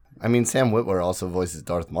episode. I mean, Sam Witwer also voices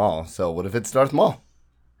Darth Maul. So what if it's Darth Maul?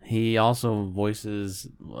 He also voices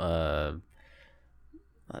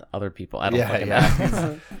other people. I don't fucking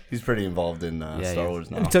know. He's pretty involved in Star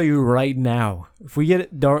Wars now. I'll tell you right now, if we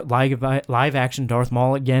get live action Darth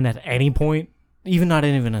Maul again at any point, not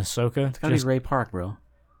even Ahsoka, It's gotta be Ray Park, bro.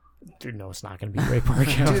 Dude, no, it's not going to be Ray Park.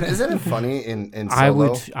 Dude, isn't it funny in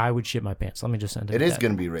Solo? I would shit my pants. Let me just end it. It is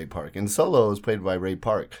going to be Ray Park. And Solo is played by Ray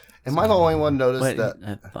Park. Am I the only one noticed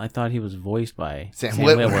that? I thought he was voiced by Sam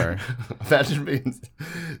Witwer. Imagine being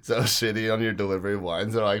so shitty on your delivery of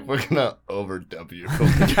lines. They're like, we're going to overdub you.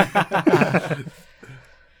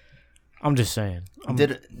 I'm just saying.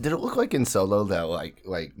 Did it look like in Solo that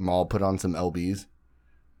like Maul put on some LBs?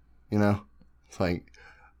 You know? It's like,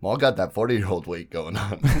 Maul got that 40-year-old weight going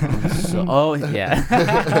on.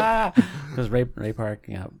 Yeah. Because Ray Park,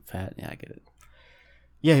 fat. Yeah, I get it.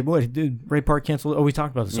 Yeah, boy, dude, Ray Park canceled. Oh, we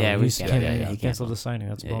talked about this. Yeah, he canceled the signing.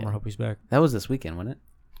 That's a bummer. I hope he's back. That was this weekend, wasn't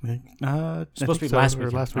it? Supposed to be last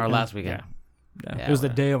weekend. Or last weekend. Yeah, it was the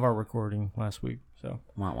day of our recording last week. So,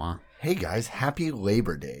 wah. Hey guys, happy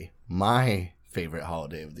Labor Day! My favorite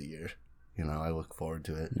holiday of the year. You know, I look forward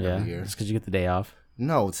to it every year. Just because you get the day off.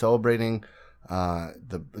 No, celebrating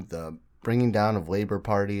the bringing down of Labor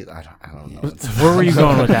Party. I don't know. Where were you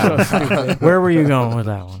going with that one? Where were you going with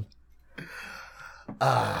that one?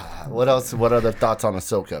 What else? What other thoughts on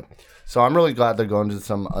Ahsoka? So I'm really glad they're going to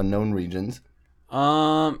some unknown regions.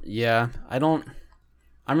 Yeah. I'm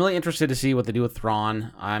really interested to see what they do with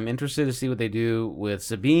Thrawn. I'm interested to see what they do with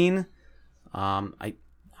Sabine. I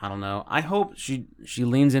don't know. I hope she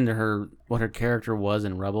leans into what her character was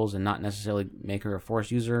in Rebels and not necessarily make her a Force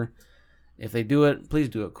user. If they do it, please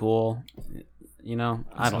do it cool. You know,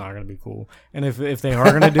 It's not going to be cool. And if they are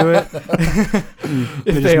going to do it,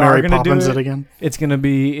 if they are going to do it again, it's going to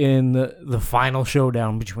be in the final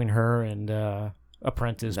showdown between her and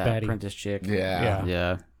apprentice Patty. Apprentice chick.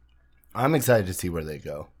 Yeah. I'm excited to see where they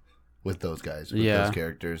go with those guys, with those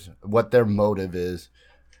characters, what their motive is.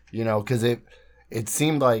 You know, because it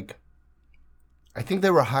seemed like I think they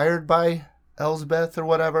were hired by Elsbeth or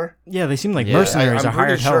whatever. Yeah, they seem like Yeah, mercenaries or I'm hired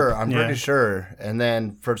pretty sure. help. I'm Yeah. pretty sure. And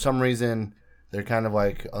then for some reason, they're kind of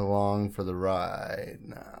like along for the ride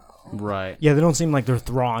now. Right. Yeah, they don't seem like they're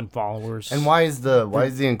Thrawn followers. And why is the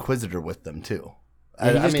Inquisitor with them too?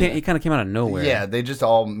 Yeah, he kind of came out of nowhere. Yeah, they just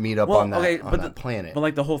all meet up on that but that planet. But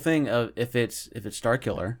like the whole thing of if it's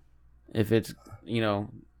Starkiller, if it's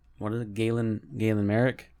what is it, Galen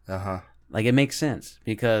Merrick? Like it makes sense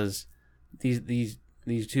because these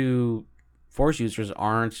two Force users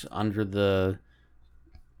aren't under the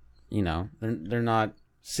they're not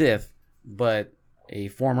Sith, but a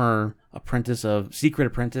former secret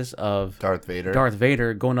apprentice of Darth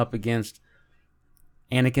Vader going up against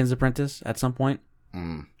Anakin's apprentice at some point.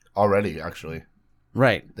 Already, actually.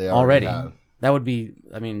 Right. They already. have. That would be,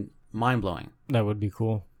 mind blowing. That would be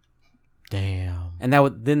cool. Damn. And that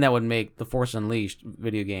would make the Force Unleashed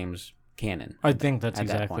video games canon. I think that's At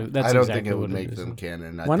that exactly. point. That's I don't exactly think it would what make is. them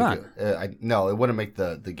canon. Why not? No, it wouldn't make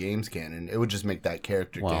the games canon. It would just make that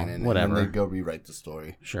character Well, canon. whatever. And then they'd go rewrite the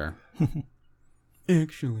story. Sure.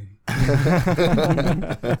 Actually.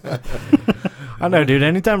 I know, dude.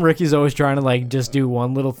 Anytime Ricky's always trying to like just do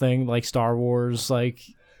one little thing like Star Wars like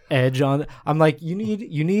edge on, I'm like, you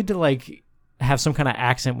need to like have some kind of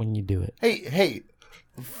accent when you do it. Hey,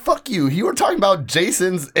 fuck you. You were talking about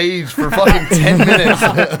Jason's age for fucking 10 minutes.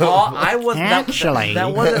 I was Actually.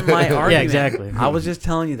 that wasn't my argument. Yeah, exactly. I was just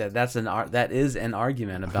telling you that is an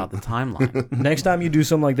argument about the timeline. Next time you do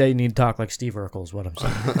something like that, you need to talk like Steve Urkel is what I'm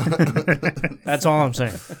saying. That's all I'm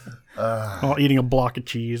saying. While eating a block of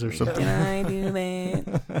cheese or something. Can I do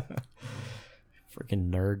that? Freaking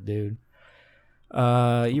nerd, dude.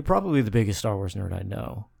 You're probably the biggest Star Wars nerd I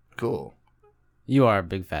know. Cool. You are a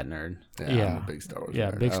big fat nerd. Yeah. I'm a big Star Wars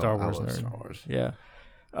Yeah, nerd. big Star I Wars love nerd. Star Wars. Yeah.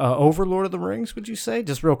 Over Lord of the Rings, would you say?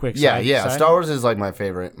 Just real quick. Yeah, side. Star Wars is like my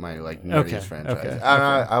favorite, my like nerdiest Okay, franchise. okay,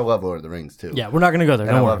 I love Lord of the Rings too. Yeah, we're not gonna go there.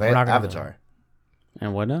 and I Don't love worry. We're not gonna go Avatar.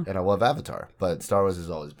 And what now? And I love Avatar, but Star Wars has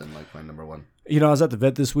always been like my number one. there. You know, I was at the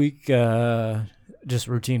vet this week, just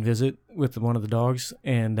routine visit with one of the dogs,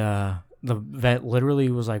 and the vet literally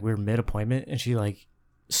was like, we were mid appointment, and she like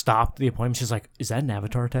stopped the appointment. She's like, "Is that an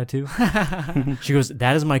Avatar tattoo?" She goes,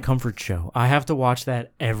 "That is my comfort show. I have to watch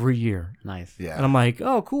that every year." Nice. Yeah. And I'm like,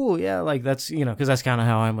 "Oh, cool, yeah." Like that's because that's kind of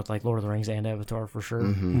how I am with like Lord of the Rings and Avatar for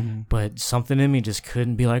sure. But something in me just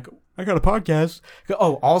couldn't be like, I got a podcast.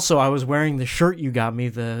 Oh, also, I was wearing the shirt you got me,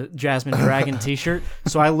 the Jasmine Dragon T-shirt,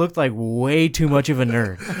 so I looked like way too much of a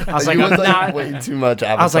nerd. I was like, you I'm look like not. way too much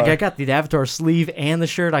Avatar. I was like, I got the Avatar sleeve and the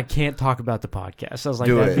shirt. I can't talk about the podcast. I was like,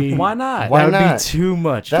 Do that'd it. be Why not? Why that would not? be too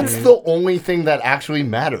much. That's dude. the only thing that actually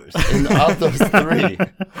matters of those three.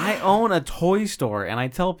 I own a toy store, and I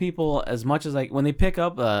tell people as much as when they pick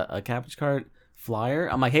up a Cabbage Cart flyer,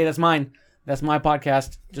 I'm like, hey, that's mine. That's my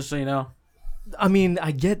podcast, just so you know. I mean,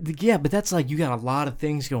 I get, yeah, but that's like you got a lot of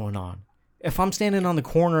things going on. If I'm standing on the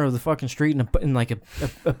corner of the fucking street in like a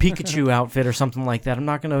Pikachu outfit or something like that, I'm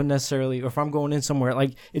not going to necessarily, or if I'm going in somewhere,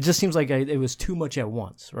 like, it just seems like it was too much at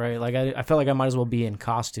once, right? Like, I felt like I might as well be in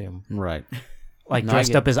costume, Right. like No, I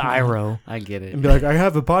dressed get- up as Iroh, I get it. and be like, I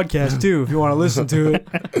have a podcast too, if you want to listen to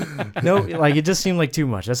it. No, like, it just seemed like too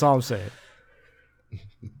much. That's all I'm saying.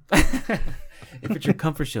 If it's your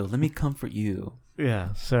comfort show, let me comfort you. Yeah,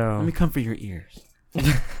 Let so me comfort your ears.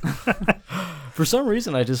 for some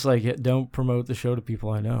reason, I just, like, don't promote the show to people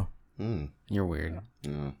I know. You're weird.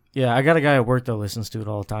 Yeah, I got a guy at work that listens to it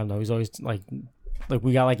all the time, though. He's always, like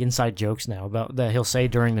we got, like, inside jokes now about that he'll say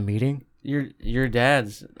during the meeting. Your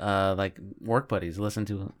dad's like work buddies listen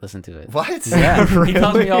to it. What? Yeah, he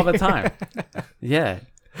tells me Really? all the time. Yeah,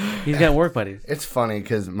 he's got work buddies. It's funny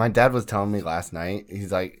because my dad was telling me last night.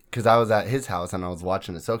 He's like, because I was at his house and I was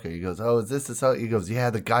watching Ahsoka. He goes, "Oh, is this Ahsoka?" He goes, "Yeah,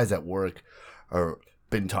 the guys at work are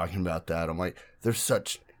been talking about that." I'm like, "They're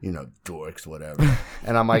such dorks, whatever."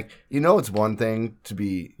 And I'm like, it's one thing to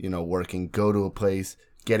be working, go to a place,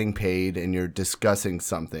 getting paid, and you're discussing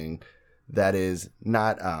something that is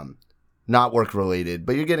not work related,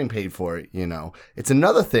 but you're getting paid for it. It's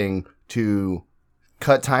another thing to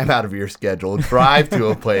cut time out of your schedule, drive to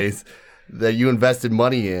a place that you invested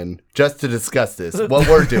money in just to discuss this. What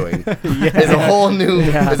we're doing is a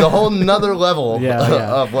whole nother level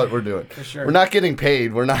of what we're doing. For sure. We're not getting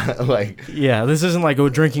paid. We're not like Yeah, this isn't like a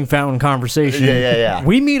drinking fountain conversation. Yeah.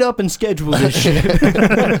 We meet up and schedule this shit.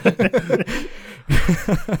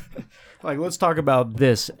 Like, let's talk about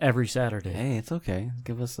this every Saturday. Hey, it's okay.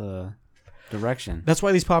 Give us a direction. That's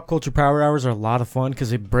why these pop culture power hours are a lot of fun,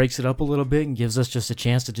 because it breaks it up a little bit and gives us just a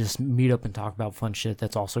chance to just meet up and talk about fun shit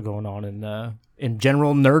that's also going on in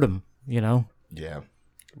general nerdom, Yeah.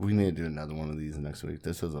 We need to do another one of these next week.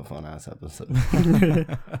 This was a fun ass episode.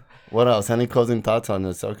 What else? Any closing thoughts on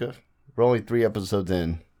Ahsoka? We're only 3 episodes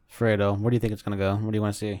in. Fredo, where do you think it's gonna go? What do you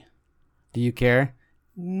want to see? Do you care?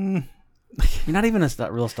 You're not even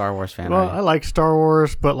a real Star Wars fan. Well, are I you? like Star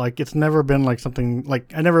Wars, but like it's never been like something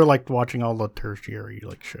like I never liked watching all the tertiary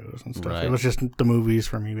like shows and stuff. Right. It was just the movies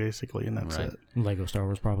for me basically, and that's Right. it. Lego Star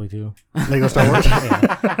Wars probably too. Lego Star Wars.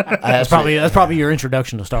 That's probably your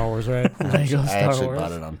introduction to Star Wars, right? Lego I Star actually Wars.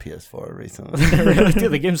 bought it on PS4 recently. Really?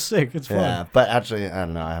 Dude, the game's sick. It's fun. Yeah, but actually, I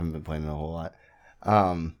don't know. I haven't been playing it a whole lot.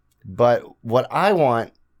 But what I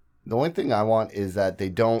want, the only thing I want is that they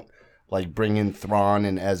don't like bring in Thrawn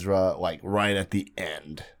and Ezra like right at the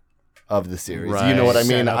end of the series. You know what I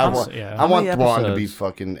mean? Set I up. want, Yeah. I want How Thrawn many to be episodes?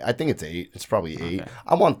 fucking. I think it's 8. It's probably 8. Okay.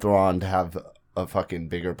 I want Thrawn to have a fucking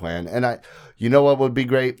bigger plan. And you know what would be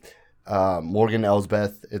great? Morgan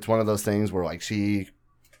Elsbeth. It's one of those things where like she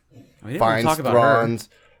We didn't finds talk about her. Thrawn's.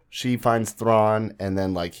 She finds Thrawn, and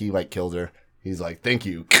then like he like kills her. He's like, "Thank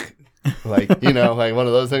you," like you know, like one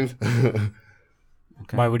of those things.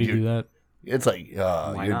 Okay. Why would he do that? It's like,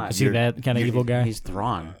 Why not? Is he that kind of evil guy? He's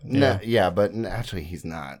Thrawn. Yeah, but actually, he's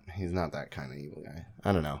not. He's not that kind of evil guy.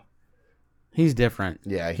 I don't know. He's different.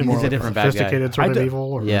 Yeah, More a like different bad guy. sophisticated sort I of do-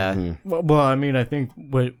 evil. Or, Yeah. Mhm. Well, I mean, I think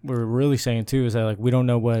what we're really saying too is that like we don't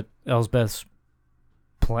know what Elsbeth's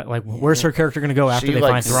plan. Like, where's her character going to go after She they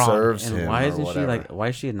like find Thrawn? serves And him. why or isn't she whatever. like? Why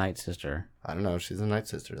is she a Night Sister? I don't know. She's a Night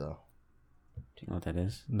Sister though. Do you know what that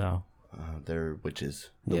is? No. They're witches.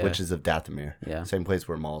 The Yeah. witches of Dathomir. Yeah. Same place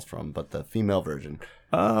where Maul's from, but the female version.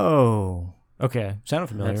 Oh. Okay. Sounded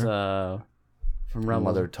familiar. That's from Rebels.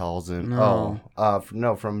 Mother Talzin. No.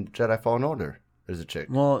 No, from Jedi Fallen Order. There's a chick.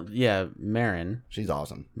 Well, yeah, Marin. She's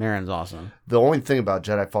awesome. Marin's awesome. The only thing about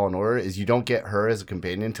Jedi Fallen Order is you don't get her as a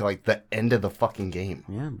companion until like the end of the fucking game.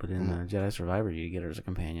 Yeah, but in Jedi Survivor, you get her as a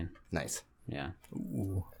companion. Nice. Yeah.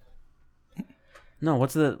 Ooh. No, what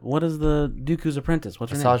is the Dooku's apprentice?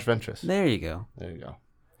 What's her Asajj name? Ventress. There you go. There you go.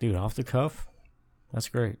 Dude, off the cuff. That's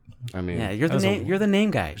great. I mean, Yeah, you're the That's a- name. You're the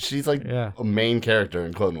name guy. she's like Yeah. a main character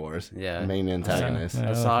in Clone Wars. Yeah. Main antagonist.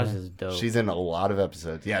 Yeah. Asajj okay. is dope. She's in a lot of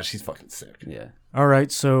episodes. Yeah, she's fucking sick. yeah. All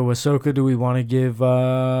right. So, Ahsoka, do we want to give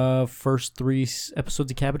first 3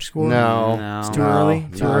 episodes a cabbage score? No. No. It's too early?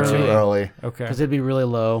 Too no, early? Too early. Okay. Because it'd be really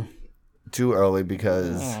low. Too early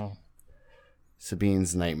because Oh.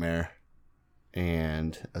 Sabine's nightmare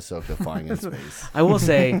and Ahsoka flying in space. I will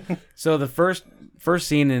say, so the first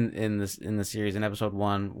scene in the series in episode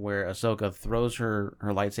 1 where Ahsoka throws her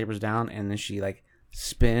lightsabers down and then she like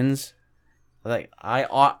spins, like I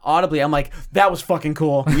audibly I'm like, that was fucking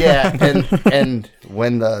cool. Yeah, and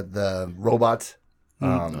when the robots,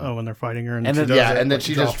 when they're fighting her, and And she then- does yeah, it, and then like,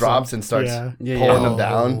 she just drops and starts Yeah. Yeah, pulling yeah. them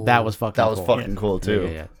down. That was fucking That was cool. fucking cool too.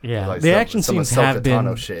 Yeah. Yeah. Like The some- action some scenes Ahsoka have been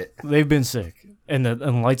Tano shit. They've been sick, and the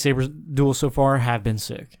lightsaber duels so far have been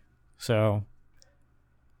sick. So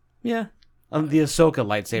Yeah. The Ahsoka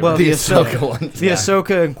lightsaber. Well, The the Ahsoka one. the Yeah.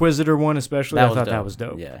 Ahsoka Inquisitor one, especially, I thought dope. that was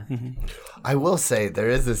dope. Yeah. I will say there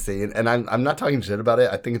is this scene, and I'm not talking shit about it.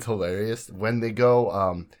 I think it's hilarious when they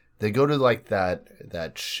go to like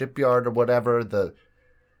that shipyard or whatever.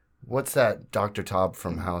 What's that Dr. Tob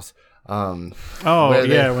from House? Oh Where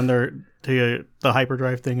they- yeah, when they're the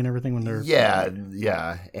hyperdrive thing and everything. When they're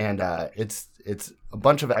Yeah, and it's a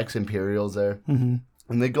bunch of ex-Imperials there, and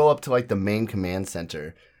they go up to like the main command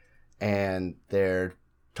center, and they're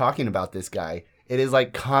talking about this guy. It is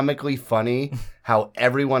like comically funny how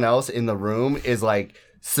everyone else in the room is like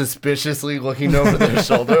suspiciously looking over their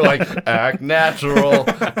shoulder, like act natural.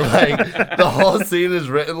 Like the whole scene is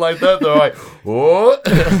written like that. They're like, whoa,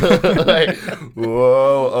 like,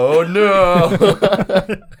 whoa, oh no.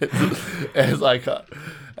 it's like,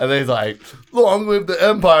 and then he's like, long live the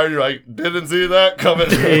Empire. And you're like, didn't see that coming.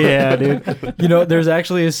 Yeah, dude. You know, there's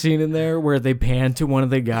actually a scene in there where they pan to one of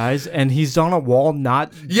the guys, and he's on a wall,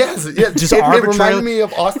 not Yes, yeah, Just it reminded arbitrarily- me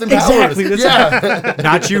of Austin Exactly, Powers. that's Yeah,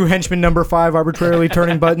 not you, henchman number 5, arbitrarily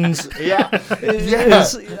turning buttons. yeah, yeah.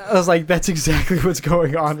 It's- I was like, that's exactly what's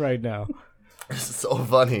going on right now. It's so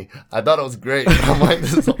funny. I thought it was great. I'm like,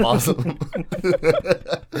 this is awesome.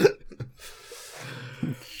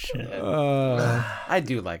 I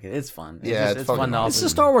do like it. It's fun. Yeah, it's fun. fucking to awesome. It's also- the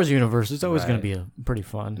Star Wars universe. It's always going Right. to be pretty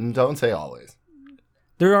fun. Don't say always.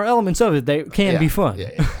 There are elements of it that can Yeah, be fun.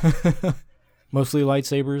 Yeah. Mostly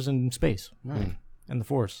lightsabers and space Right. and the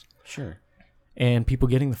Force. Sure. And people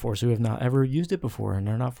getting the Force who have not ever used it before, and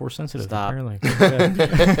they're not Force sensitive, Stop. apparently.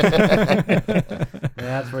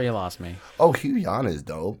 That's where you lost me. Oh, Hugh Yan is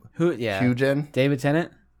dope. Who? Yeah. Hugh Jen? David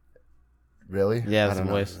Tennant. Really? Yeah, I that's the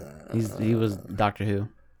don't know. voice. He was Doctor Who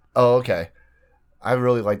Oh, okay. I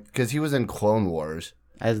really like because he was in Clone Wars.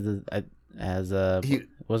 He wasn't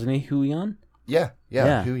he Huion? Yeah,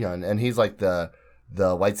 Yeah. Hugh Yan, and he's like the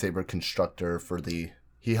lightsaber constructor for the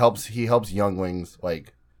He helps younglings,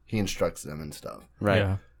 like he instructs them and stuff, Right.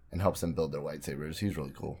 Yeah. and helps them build their lightsabers. He's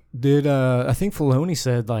really cool. Did I think Filoni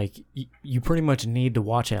said like you pretty much need to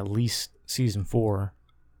watch at least season 4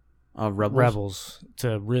 Rebels.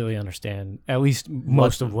 to really understand at least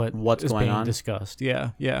most of what's going being on? discussed.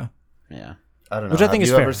 Yeah. Yeah. I don't know. Which I think Have is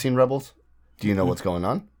you fair. ever seen Rebels? Do you know what's going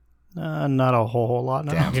on? Not a whole lot.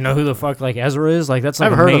 No. Damn. You know who the fuck like Ezra is? Like that's like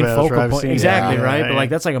I've a heard of main Ezra, focal I've point. seen it. Exactly, Yeah, right? yeah, But like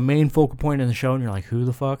yeah. that's like a main focal point in the show, and you're like, who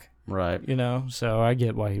the fuck? Right. You know? So I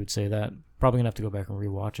get why he would say that. Probably gonna have to go back and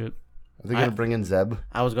rewatch it. Are they gonna bring in Zeb?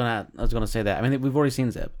 I was gonna say that. I mean, we've already seen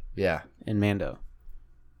Zeb Yeah. in Mando,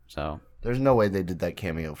 so There's no way they did that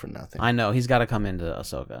cameo for nothing. I know he's got to come into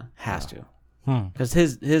Ahsoka. Has to, Hmm. because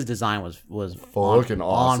his design was Fucking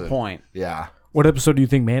awesome. on point. Yeah. What episode do you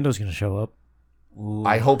think Mando's gonna show up? Ooh,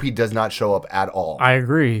 I hope he does not show up at all. I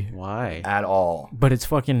agree, why? At all. but it's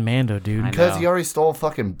fucking Mando, dude. I Because know. he already stole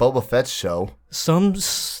fucking Boba Fett's show. Some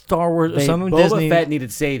Star Wars, some Boba Disney. Fett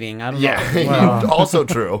needed saving. I don't know. Yeah. Also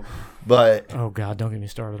true. But Oh god, don't get me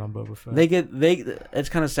started on Boba Fett. It's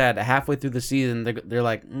kind of sad. Halfway through the season, they're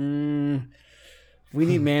like, we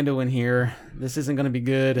need Mando in here. This isn't gonna be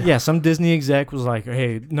good. Yeah, some Disney exec was like,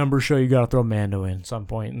 "Hey, numbers show you got to throw Mando in some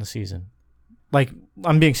point in the season." Like,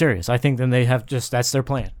 I'm being serious. I think then they have that's their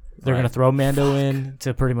plan. They're Right. gonna throw Mando in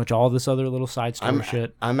to pretty much all this other little side story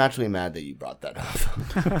shit. I'm actually mad that you brought that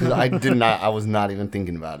up. Because I was not even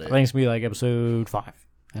thinking about I it. think it's gonna be like episode 5.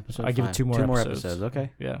 Episode I give it 5. 2 more Two more episodes. episodes.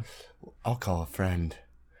 Okay. Yeah. I'll call a friend.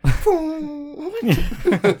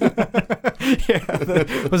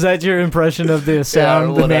 Was that your impression of the sound,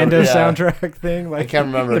 the whatever, Mando yeah. soundtrack thing? Like I can't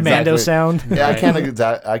remember the Mando exactly. sound. Yeah, I can't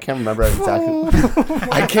remember exactly.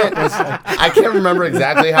 I can't remember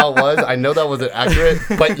exactly how it was. I know that wasn't accurate,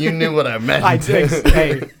 but you knew what I meant. I did.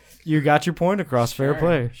 Hey, you got your point across. Fair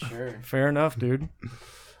play. Sure. Fair enough, dude.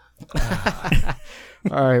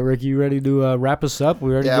 All right, Ricky, you ready to wrap us up?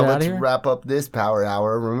 We ready Yeah, to get out let's of here? wrap up this power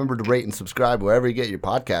hour. Remember to rate and subscribe wherever you get your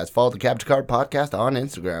podcast. Follow the Capture Card Podcast on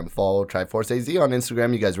Instagram. Follow Triforce AZ on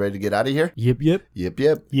Instagram. You guys ready to get out of here? Yip, yip. Yip,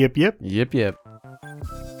 yip. Yip yip. Yip yip.